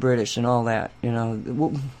 And the British and all that,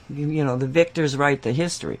 the victors write the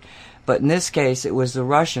history. But in this case, it was the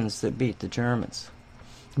Russians that beat the Germans.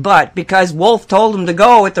 But because Wolf told them to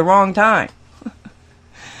go at the wrong time.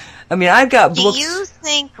 I've got books. Do you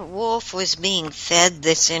think Wolf was being fed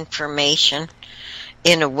this information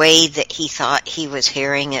in a way that he thought he was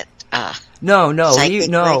hearing it? No.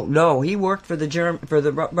 He worked for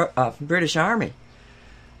the British Army.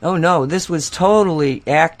 Oh no, this was totally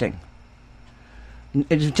acting.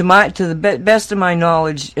 To the best of my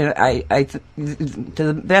knowledge, to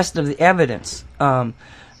the best of the evidence,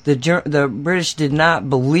 the British did not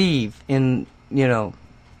believe in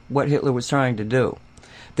what Hitler was trying to do.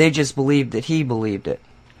 They just believed that he believed it,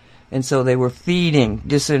 and so they were feeding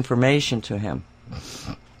disinformation to him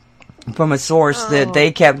from a source that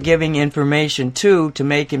they kept giving information to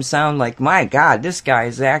make him sound like, my God, this guy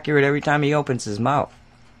is accurate every time he opens his mouth.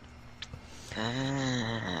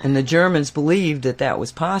 And the Germans believed that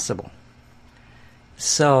was possible.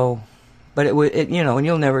 So, but and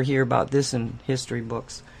you'll never hear about this in history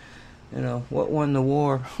books. What won the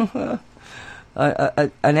war?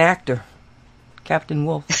 An actor, Captain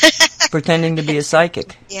Wolf, pretending to be a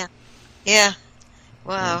psychic. Yeah.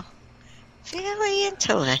 Wow. Very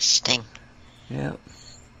interesting. Yeah.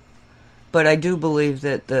 But I do believe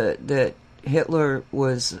that Hitler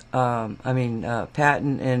was,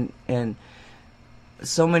 Patton and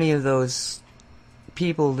so many of those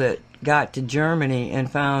people that got to Germany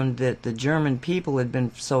and found that the German people had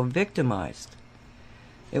been so victimized.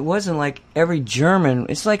 It wasn't like every German.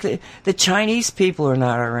 It's like the Chinese people are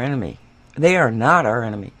not our enemy. They are not our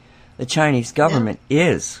enemy. The Chinese government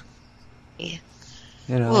is. Yeah.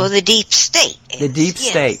 Well, the deep state is. The deep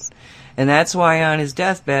state. And that's why on his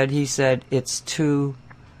deathbed he said, it's too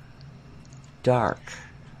dark.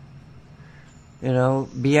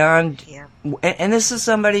 Beyond... Yeah. And this is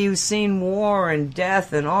somebody who's seen war and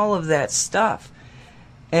death and all of that stuff.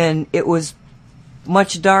 And it was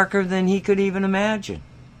much darker than he could even imagine.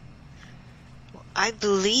 I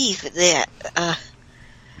believe that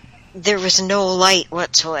there was no light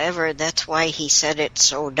whatsoever. That's why he said it's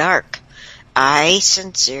so dark. I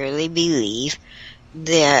sincerely believe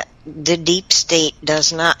that the deep state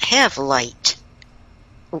does not have light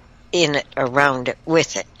in it, around it,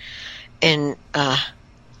 with it. And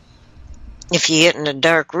if you get in a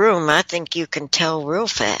dark room, I think you can tell real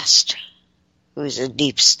fast. who's a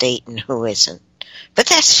deep state and who isn't. But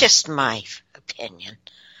that's just my opinion.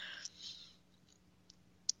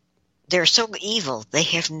 They're so evil, they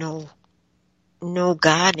have no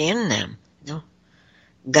God in them, no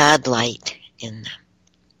God light in them.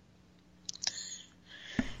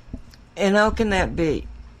 And how can that be?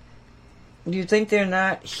 Do you think they're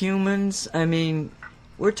not humans? I mean,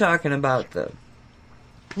 we're talking about the...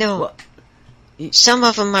 No. Well, some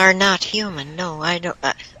of them are not human. No, I don't.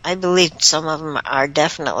 I believe some of them are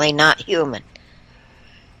definitely not human.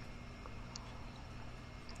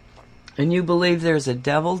 and you believe there's a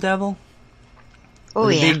devil? Oh,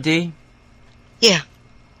 With a yeah. big D? Yeah.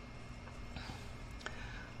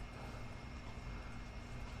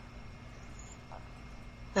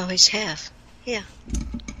 Always have. Yeah.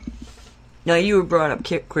 Now, you were brought up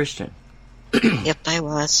Christian. Yep, I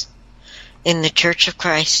was. In the Church of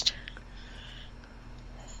Christ.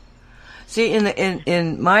 See,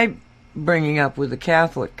 in my bringing up with the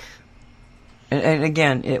Catholic, and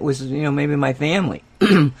again, it was, maybe my family.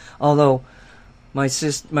 Although my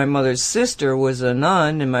mother's sister was a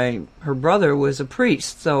nun and her brother was a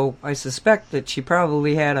priest, so I suspect that she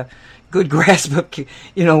probably had a good grasp of,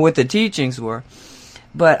 what the teachings were.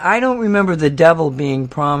 But I don't remember the devil being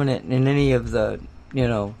prominent in any of the,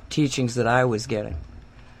 teachings that I was getting.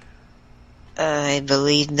 I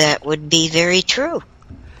believe that would be very true.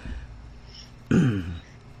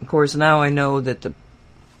 Of course, now I know that the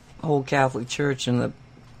whole Catholic Church and the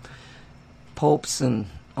popes and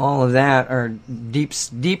all of that are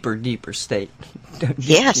deeper state.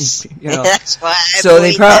 Yes, that's why I so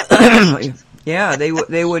believe they that. yeah,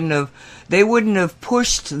 they wouldn't have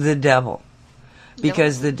pushed the devil,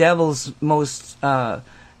 because the devil's most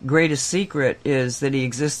greatest secret is that he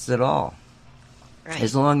exists at all.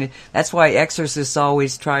 Right. That's why exorcists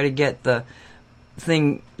always try to get the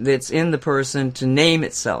thing that's in the person to name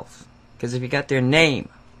itself, because if you got their name,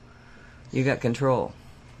 you got control.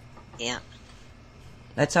 Yeah.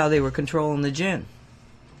 That's how they were controlling the jinn.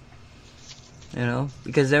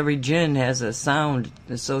 Because every jinn has a sound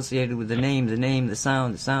associated with the name, the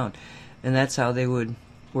sound, and that's how they were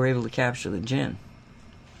able to capture the jinn.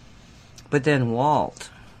 But then Walt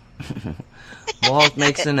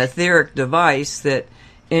makes an etheric device that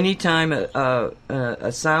anytime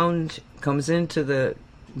a sound comes into the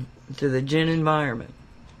jinn environment,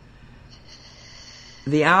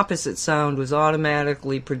 the opposite sound was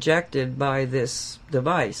automatically projected by this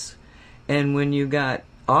device. And when you got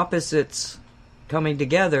opposites coming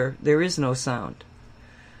together, there is no sound.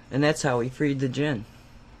 And that's how he freed the jinn.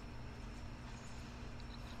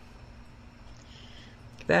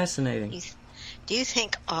 Fascinating. Do you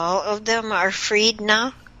think all of them are freed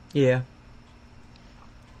now? Yeah.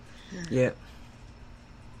 Yeah.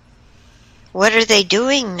 What are they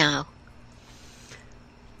doing now?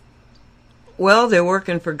 Well, they're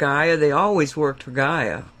working for Gaia. They always worked for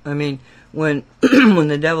Gaia. I mean, when when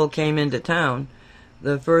the devil came into town,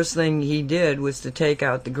 the first thing he did was to take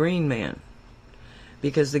out the Green Man,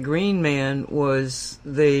 because the Green Man was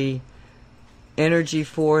the energy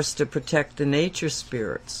force to protect the nature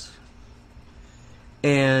spirits.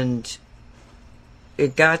 And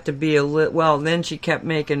it got to be then she kept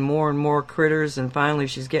making more and more critters, and finally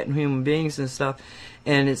she's getting human beings and stuff,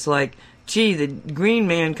 and it's like, gee, the Green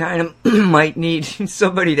Man kind of might need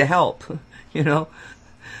somebody to help,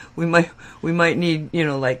 We might need,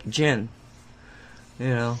 like jinn,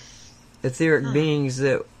 etheric beings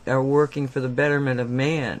that are working for the betterment of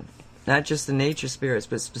man, not just the nature spirits,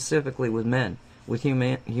 but specifically with men, with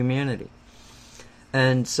humanity.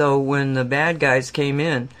 And so when the bad guys came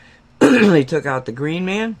in, they took out the Green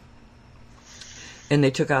Man, and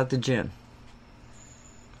they took out the jinn.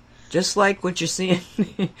 Just like what you're seeing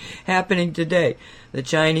happening today. The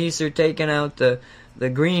Chinese are taking out the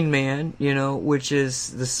Green Man, which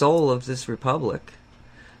is the soul of this republic.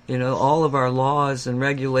 All of our laws and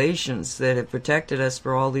regulations that have protected us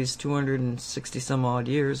for all these 260 some odd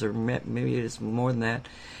years, or maybe it's more than that.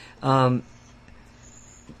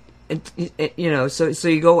 So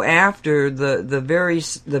you go after the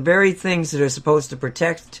very things that are supposed to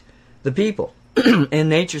protect the people and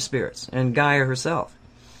nature spirits and Gaia herself.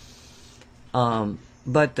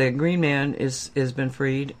 But the Green Man has been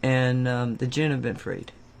freed, and the jinn have been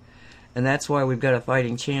freed, and that's why we've got a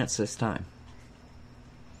fighting chance this time,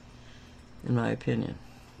 in my opinion.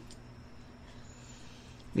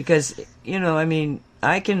 Because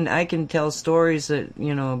I can tell stories that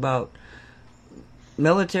about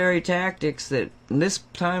military tactics that this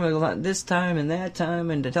time and that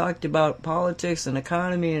time, and to talk about politics and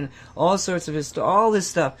economy and all sorts of all this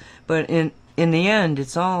stuff, but in the end,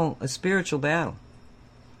 it's all a spiritual battle.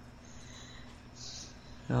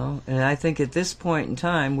 And I think at this point in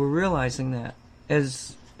time, we're realizing that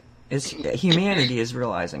as humanity is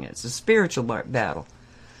realizing it. It's a spiritual battle.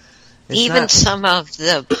 Even some of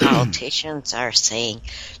the politicians are saying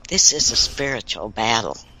this is a spiritual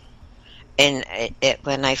battle. And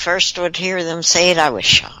when I first would hear them say it, I was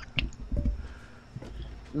shocked.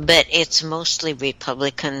 But it's mostly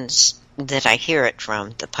Republicans that I hear it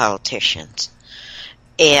from, the politicians.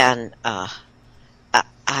 And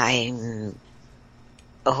I'm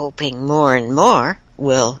hoping more and more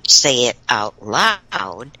will say it out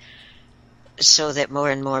loud so that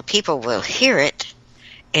more and more people will hear it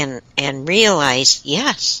and realize,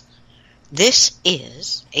 yes, this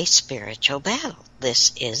is a spiritual battle.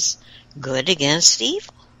 This is good against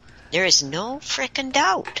evil. There is no frickin'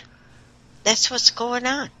 doubt. That's what's going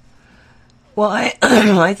on. Well,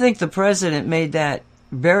 I think the president made that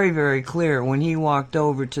very, very clear when he walked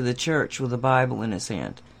over to the church with a Bible in his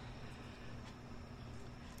hand.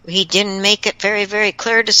 He didn't make it very, very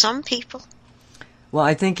clear to some people. Well,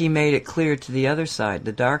 I think he made it clear to the other side,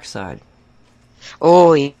 the dark side.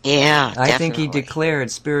 Oh, yeah, I think he declared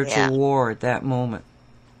spiritual war at that moment.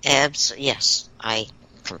 Yes, I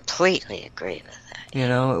completely agree with that.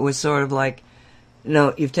 It was sort of like,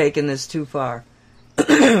 no, you've taken this too far.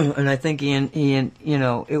 And I think it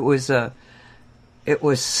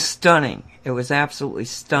was stunning. It was absolutely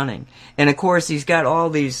stunning. And of course, he's got all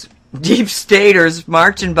these deep staters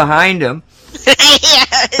marching behind him.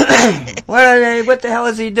 What are they? What the hell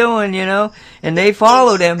is he doing? And they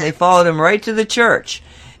followed him. They followed him right to the church.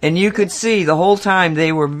 And you could see the whole time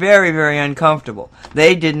they were very, very uncomfortable.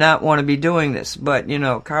 They did not want to be doing this. But,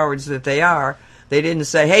 cowards that they are, they didn't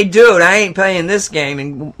say, hey, dude, I ain't playing this game,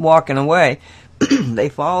 and walking away. They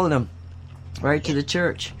followed him right to the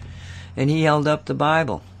church. And he held up the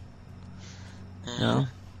Bible. And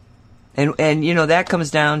that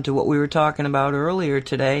comes down to what we were talking about earlier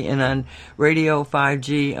today, and on Radio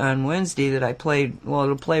 5G on Wednesday that I played. Well,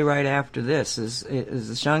 it'll play right after this is the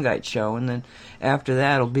Shungite show, and then after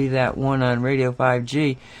that it'll be that one on Radio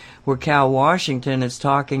 5G where Cal Washington is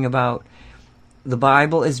talking about the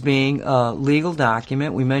Bible as being a legal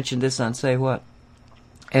document. We mentioned this on Say What,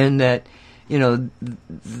 and that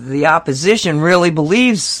the opposition really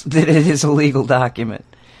believes that it is a legal document,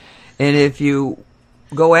 and if you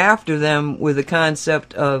go after them with the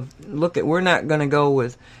concept of, we're not going to go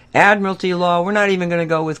with admiralty law, we're not even going to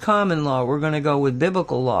go with common law, we're going to go with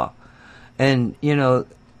biblical law. And,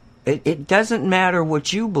 it doesn't matter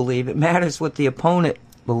what you believe, it matters what the opponent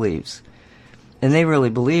believes. And they really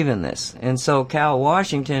believe in this. And so Cal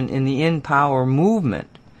Washington in the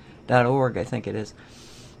InPowerMovement.org, I think it is,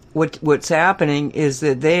 what's happening is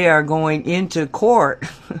that they are going into court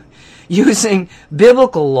using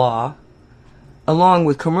biblical law along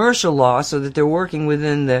with commercial law, so that they're working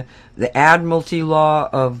within the admiralty law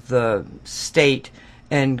of the state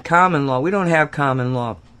and common law. We don't have common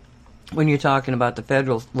law when you're talking about the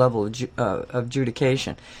federal level of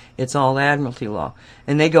adjudication. It's all admiralty law.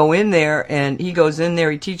 And they go in there, and he goes in there,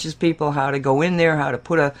 he teaches people how to go in there, how to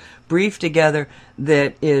put a brief together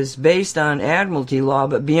that is based on admiralty law,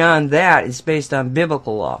 but beyond that, it's based on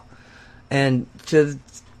biblical law. And to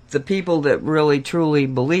the people that really truly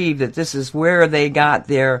believe that this is where they got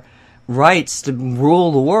their rights to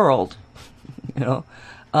rule the world,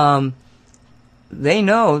 they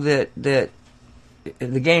know that the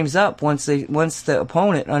game's up once the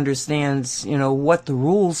opponent understands, what the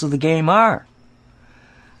rules of the game are.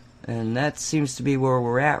 And that seems to be where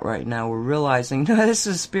we're at right now. We're realizing, no, this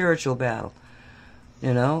is a spiritual battle,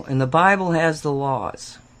 and the Bible has the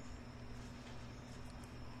laws.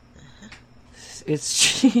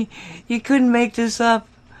 It's you couldn't make this up.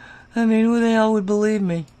 I mean, who the hell would believe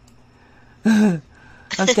me? I'm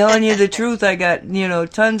telling you the truth. I got,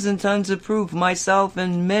 tons and tons of proof, myself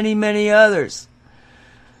and many, many others.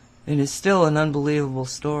 And it's still an unbelievable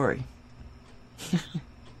story.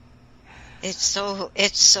 It's so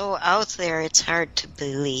out there, it's hard to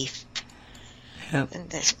believe. Yep. And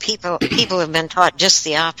people have been taught just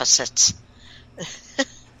the opposites.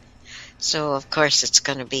 So, of course, it's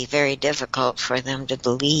going to be very difficult for them to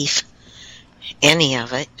believe any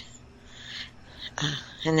of it.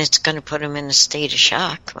 And it's going to put them in a state of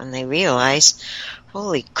shock when they realize,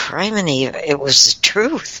 holy criminy, it was the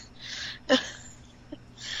truth.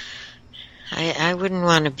 I wouldn't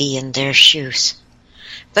want to be in their shoes.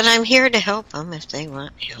 But I'm here to help them if they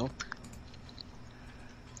want help.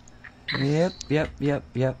 Yep.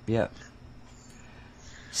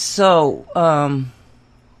 So,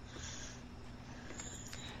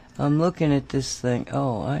 I'm looking at this thing.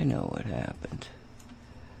 Oh, I know what happened.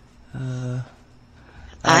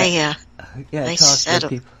 I talk to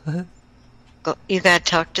people. Go, you got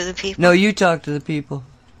to talk to the people? No, you talk to the people.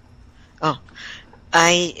 Oh,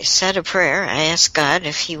 I said a prayer. I asked God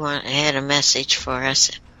if He had a message for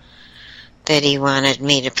us that He wanted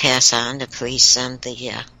me to pass on, to please send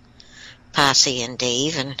the Posse and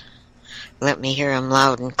Dave and let me hear them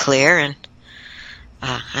loud and clear, and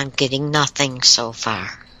I'm getting nothing so far.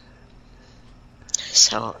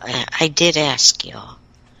 So I did ask y'all,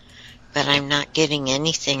 but I'm not getting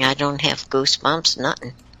anything. I don't have goosebumps,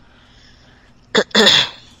 nothing.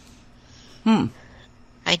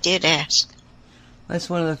 I did ask. That's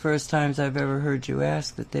one of the first times I've ever heard you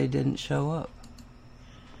ask that they didn't show up.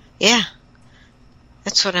 Yeah.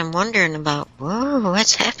 That's what I'm wondering about. Whoa,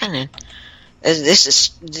 what's happening?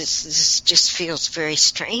 This just feels very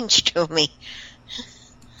strange to me.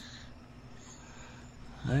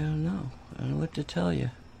 I don't know. I don't know what to tell you.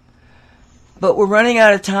 But we're running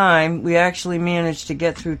out of time. We actually managed to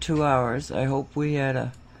get through 2 hours. I hope we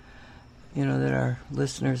had that our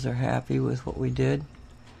listeners are happy with what we did.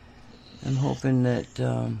 I'm hoping that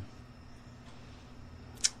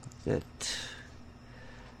that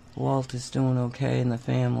Walt is doing okay and the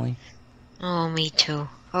family. Oh, me too.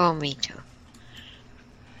 Oh, me too.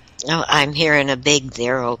 Oh, I'm hearing a big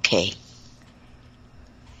they're okay.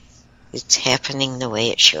 It's happening the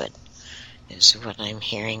way it should, is what I'm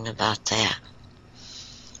hearing about that.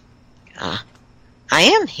 I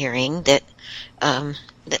am hearing that, I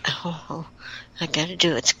gotta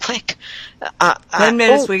do it quick. 10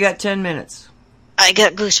 minutes, we got 10 minutes. I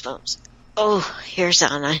got goosebumps. Oh, here's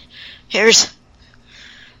Anna.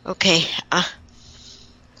 Okay,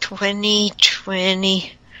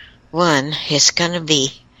 2021 is gonna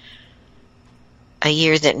be a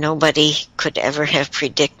year that nobody could ever have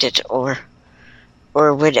predicted or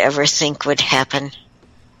would ever think would happen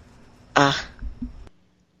on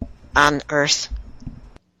Earth.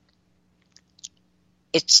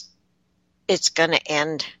 It's gonna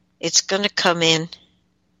end. It's gonna come in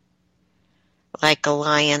like a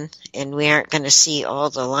lion, and we aren't gonna see all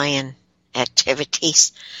the lion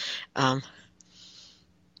activities. But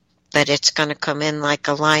it's gonna come in like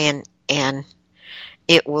a lion, and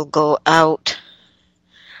it will go out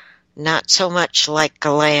not so much like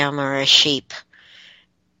a lamb or a sheep.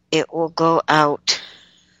 It will go out.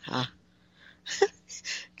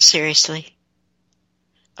 Seriously?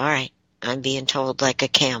 All right. I'm being told like a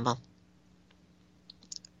camel.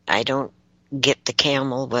 I don't get the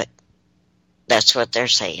camel, but that's what they're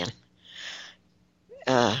saying.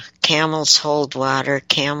 Camels hold water.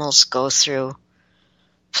 Camels go through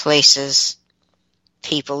places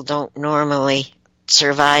people don't normally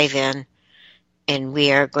survive in, and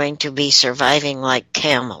we are going to be surviving like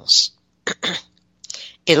camels.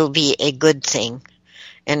 It'll be a good thing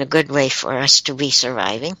and a good way for us to be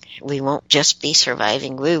surviving. We won't just be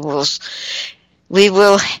surviving. We will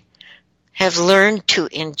have learned to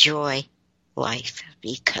enjoy life,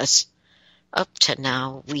 because up to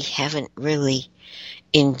now we haven't really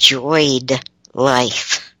enjoyed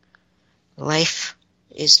life. Life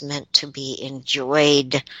is meant to be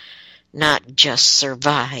enjoyed, not just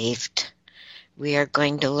survived. We are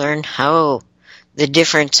going to learn how the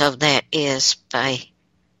difference of that is by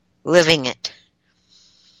living it.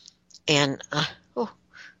 And,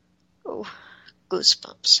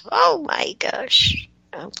 goosebumps. Oh my gosh.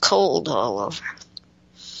 I'm cold all over.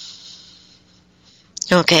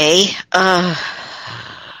 Okay,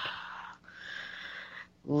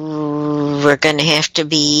 we're going to have to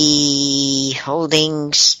be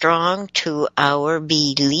holding strong to our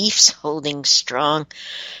beliefs, holding strong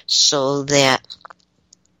so that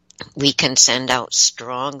we can send out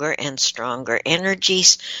stronger and stronger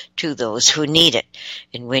energies to those who need it.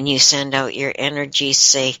 And when you send out your energies,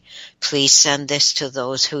 say, please send this to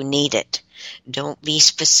those who need it. Don't be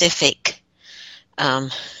specific.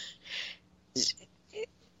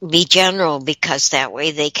 Be general, because that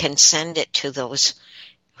way they can send it to those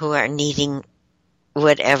who are needing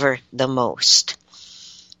whatever the most.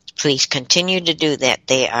 Please continue to do that.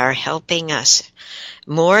 They are helping us.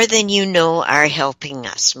 More than you know are helping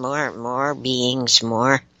us. More beings,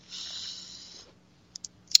 more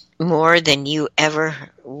than you ever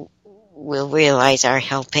will realize are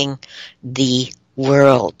helping the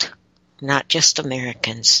world. Not just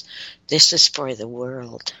Americans. This is for the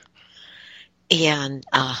world. And,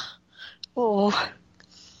 boy,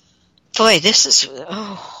 this is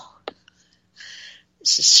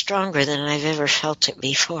stronger than I've ever felt it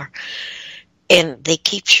before. And they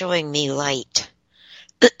keep showing me light.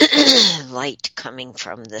 Light coming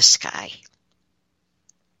from the sky.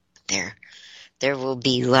 There will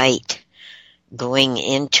be light going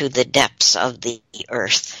into the depths of the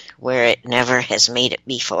earth where it never has made it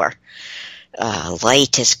before.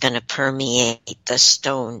 Light is going to permeate the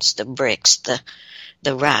stones, the bricks,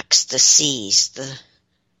 the rocks, the seas,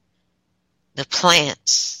 the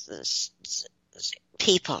plants, the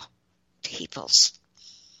peoples.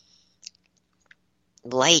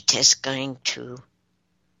 Light is going to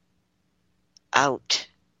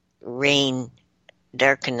outreign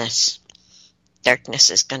darkness. Darkness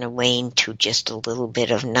is going to wane to just a little bit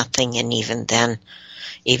of nothing, and even then,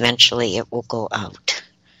 eventually it will go out.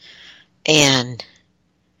 And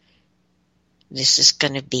this is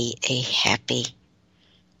going to be a happy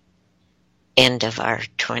end of our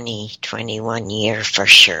 2021 year for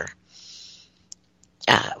sure.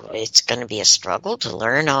 It's going to be a struggle to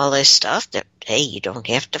learn all this stuff that, hey, you don't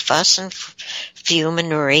have to fuss and fume and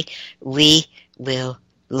worry. We will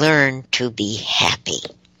learn to be happy.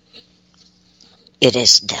 It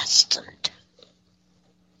is destined.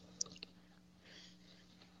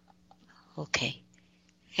 Okay.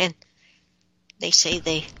 And they say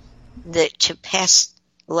that to pass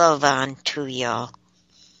love on to y'all.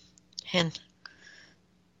 And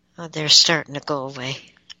they're starting to go away.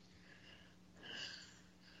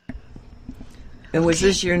 And was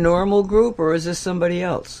this your normal group, or is this somebody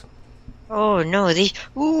else? Oh, no.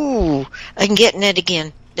 I'm getting it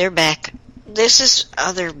again. They're back. This is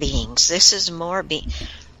other beings. This is more beings.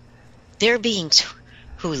 They're beings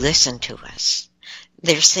who listen to us.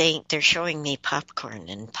 They're showing me popcorn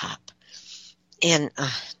and pop. And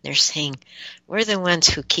they're saying, we're the ones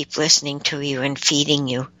who keep listening to you and feeding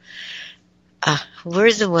you.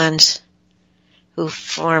 We're the ones who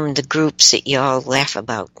form the groups that you all laugh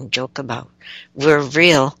about and joke about. We're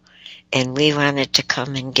real, and we wanted to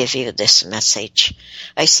come and give you this message.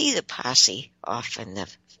 I see the posse off in the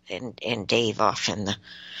and Dave off in the,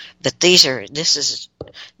 but this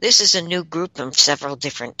is a new group from several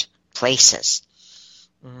different places.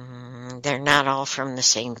 They're not all from the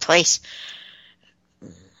same place,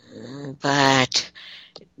 but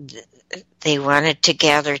they wanted to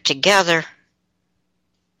gather together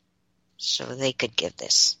so they could give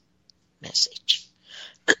this message.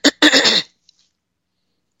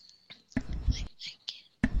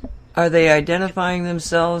 Are they identifying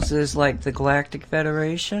themselves as like the Galactic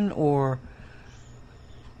Federation, or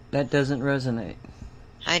that doesn't resonate?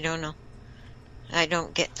 I don't know. I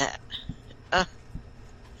don't get that. I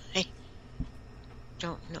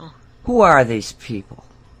don't know. Who are these people?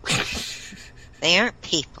 They aren't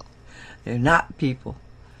people. They're not people.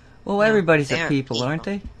 Well, no, everybody's a people, aren't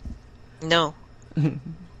they? No.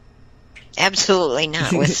 Absolutely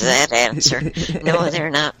not with that answer. No, they're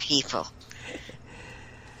not people.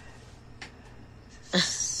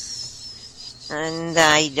 And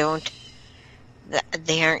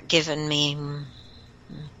they aren't giving me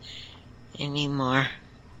any more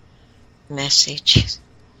messages.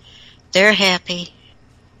 They're happy.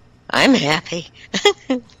 I'm happy.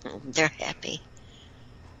 They're happy.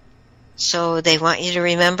 So they want you to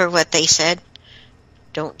remember what they said.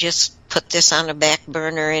 Don't just put this on a back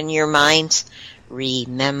burner in your minds.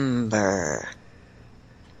 Remember.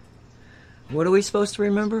 What are we supposed to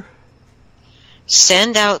remember?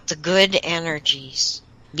 Send out the good energies.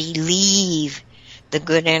 Believe the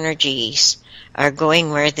good energies are going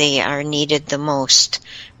where they are needed the most.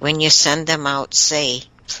 When you send them out, say,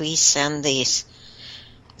 please send these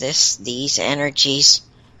energies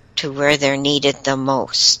to where they're needed the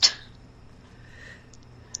most.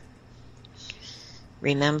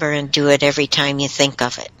 Remember and do it every time you think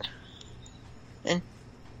of it. And,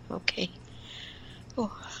 okay.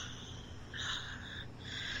 Oh.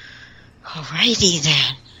 Alrighty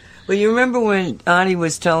then. Well, you remember when Ani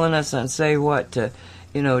was telling us on Say What to,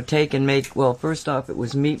 take and make, well, first off it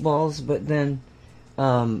was meatballs, but then,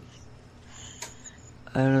 my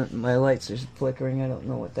lights are flickering, I don't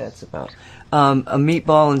know what that's about. A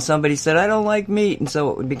meatball, and somebody said, I don't like meat, and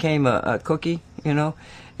so it became a cookie,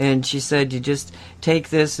 and she said, you just take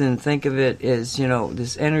this and think of it as,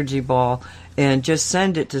 this energy ball, and just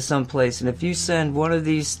send it to someplace, and if you send one of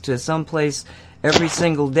these to someplace every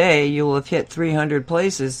single day, you'll have hit 300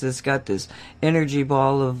 places that's got this energy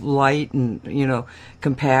ball of light and,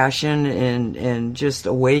 compassion and just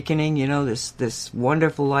awakening, this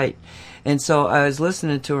wonderful light. And so I was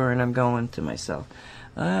listening to her and I'm going to myself,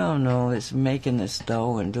 I don't know, it's making this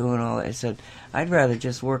dough and doing all that. I said, I'd rather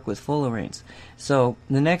just work with fullerenes. So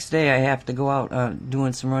the next day I have to go out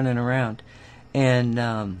doing some running around.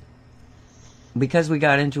 And because we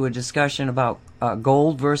got into a discussion about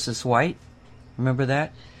gold versus white, remember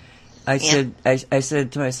that? I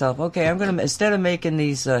said to myself, okay, I'm going to, instead of making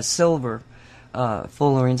these silver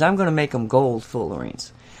fullerenes, I'm going to make them gold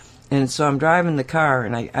fullerenes. And so I'm driving the car,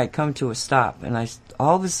 and I come to a stop, and I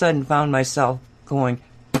all of a sudden found myself going,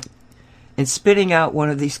 and spitting out one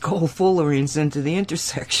of these gold fullerenes into the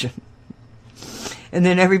intersection. And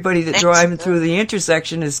then everybody that's driving through the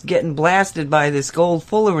intersection is getting blasted by this gold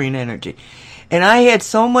fullerene energy. And I had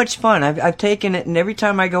so much fun. I've taken it, and every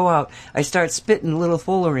time I go out, I start spitting little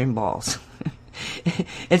fullerene balls.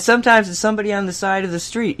 And sometimes it's somebody on the side of the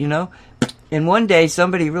street, you know. And one day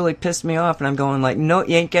somebody really pissed me off, and I'm going like, no,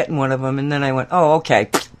 you ain't getting one of them. And then I went, oh, okay,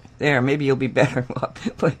 there, maybe you'll be better.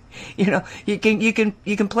 But you know, you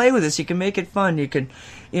can play with this. You can make it fun. You can,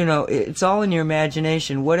 you know, it's all in your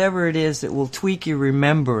imagination. Whatever it is that will tweak your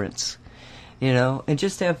remembrance, you know, and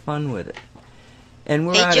just have fun with it. And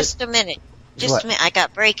we're just a minute. Just a minute. I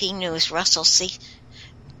got breaking news. Russell, see,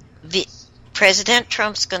 President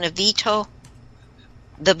Trump's going to veto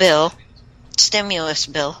the bill, stimulus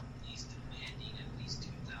bill.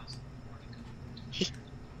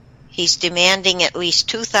 He's demanding at least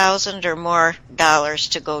 $2,000 or more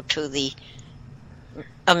to go to the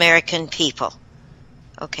American people.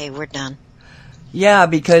 Okay, we're done. Yeah,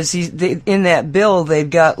 because in that bill, they've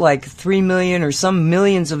got like $3 million or some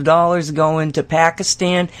millions of dollars going to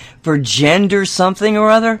Pakistan for gender something or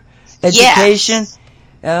other education. Yes.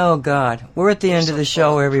 Oh, God. We're at the end of the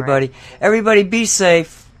show, everybody. Right. Everybody be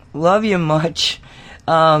safe. Love you much.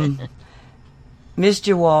 Missed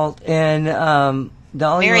you, Walt. And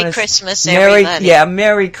Dolly, Merry Christmas, everybody.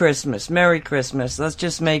 Merry Christmas. Merry Christmas. Let's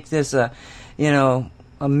just make this a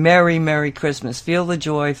merry, Merry Christmas. Feel the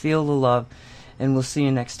joy, feel the love. And we'll see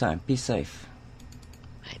you next time. Be safe.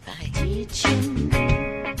 Bye-bye. Teaching,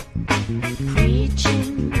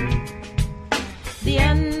 preaching, the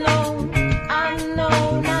unknown,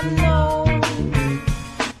 unknown, unknown.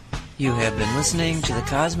 You have been listening to the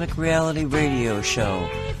Cosmic Reality Radio Show,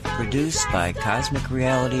 produced by Cosmic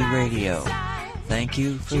Reality Radio. Thank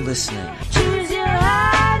you for listening. Choose your heart.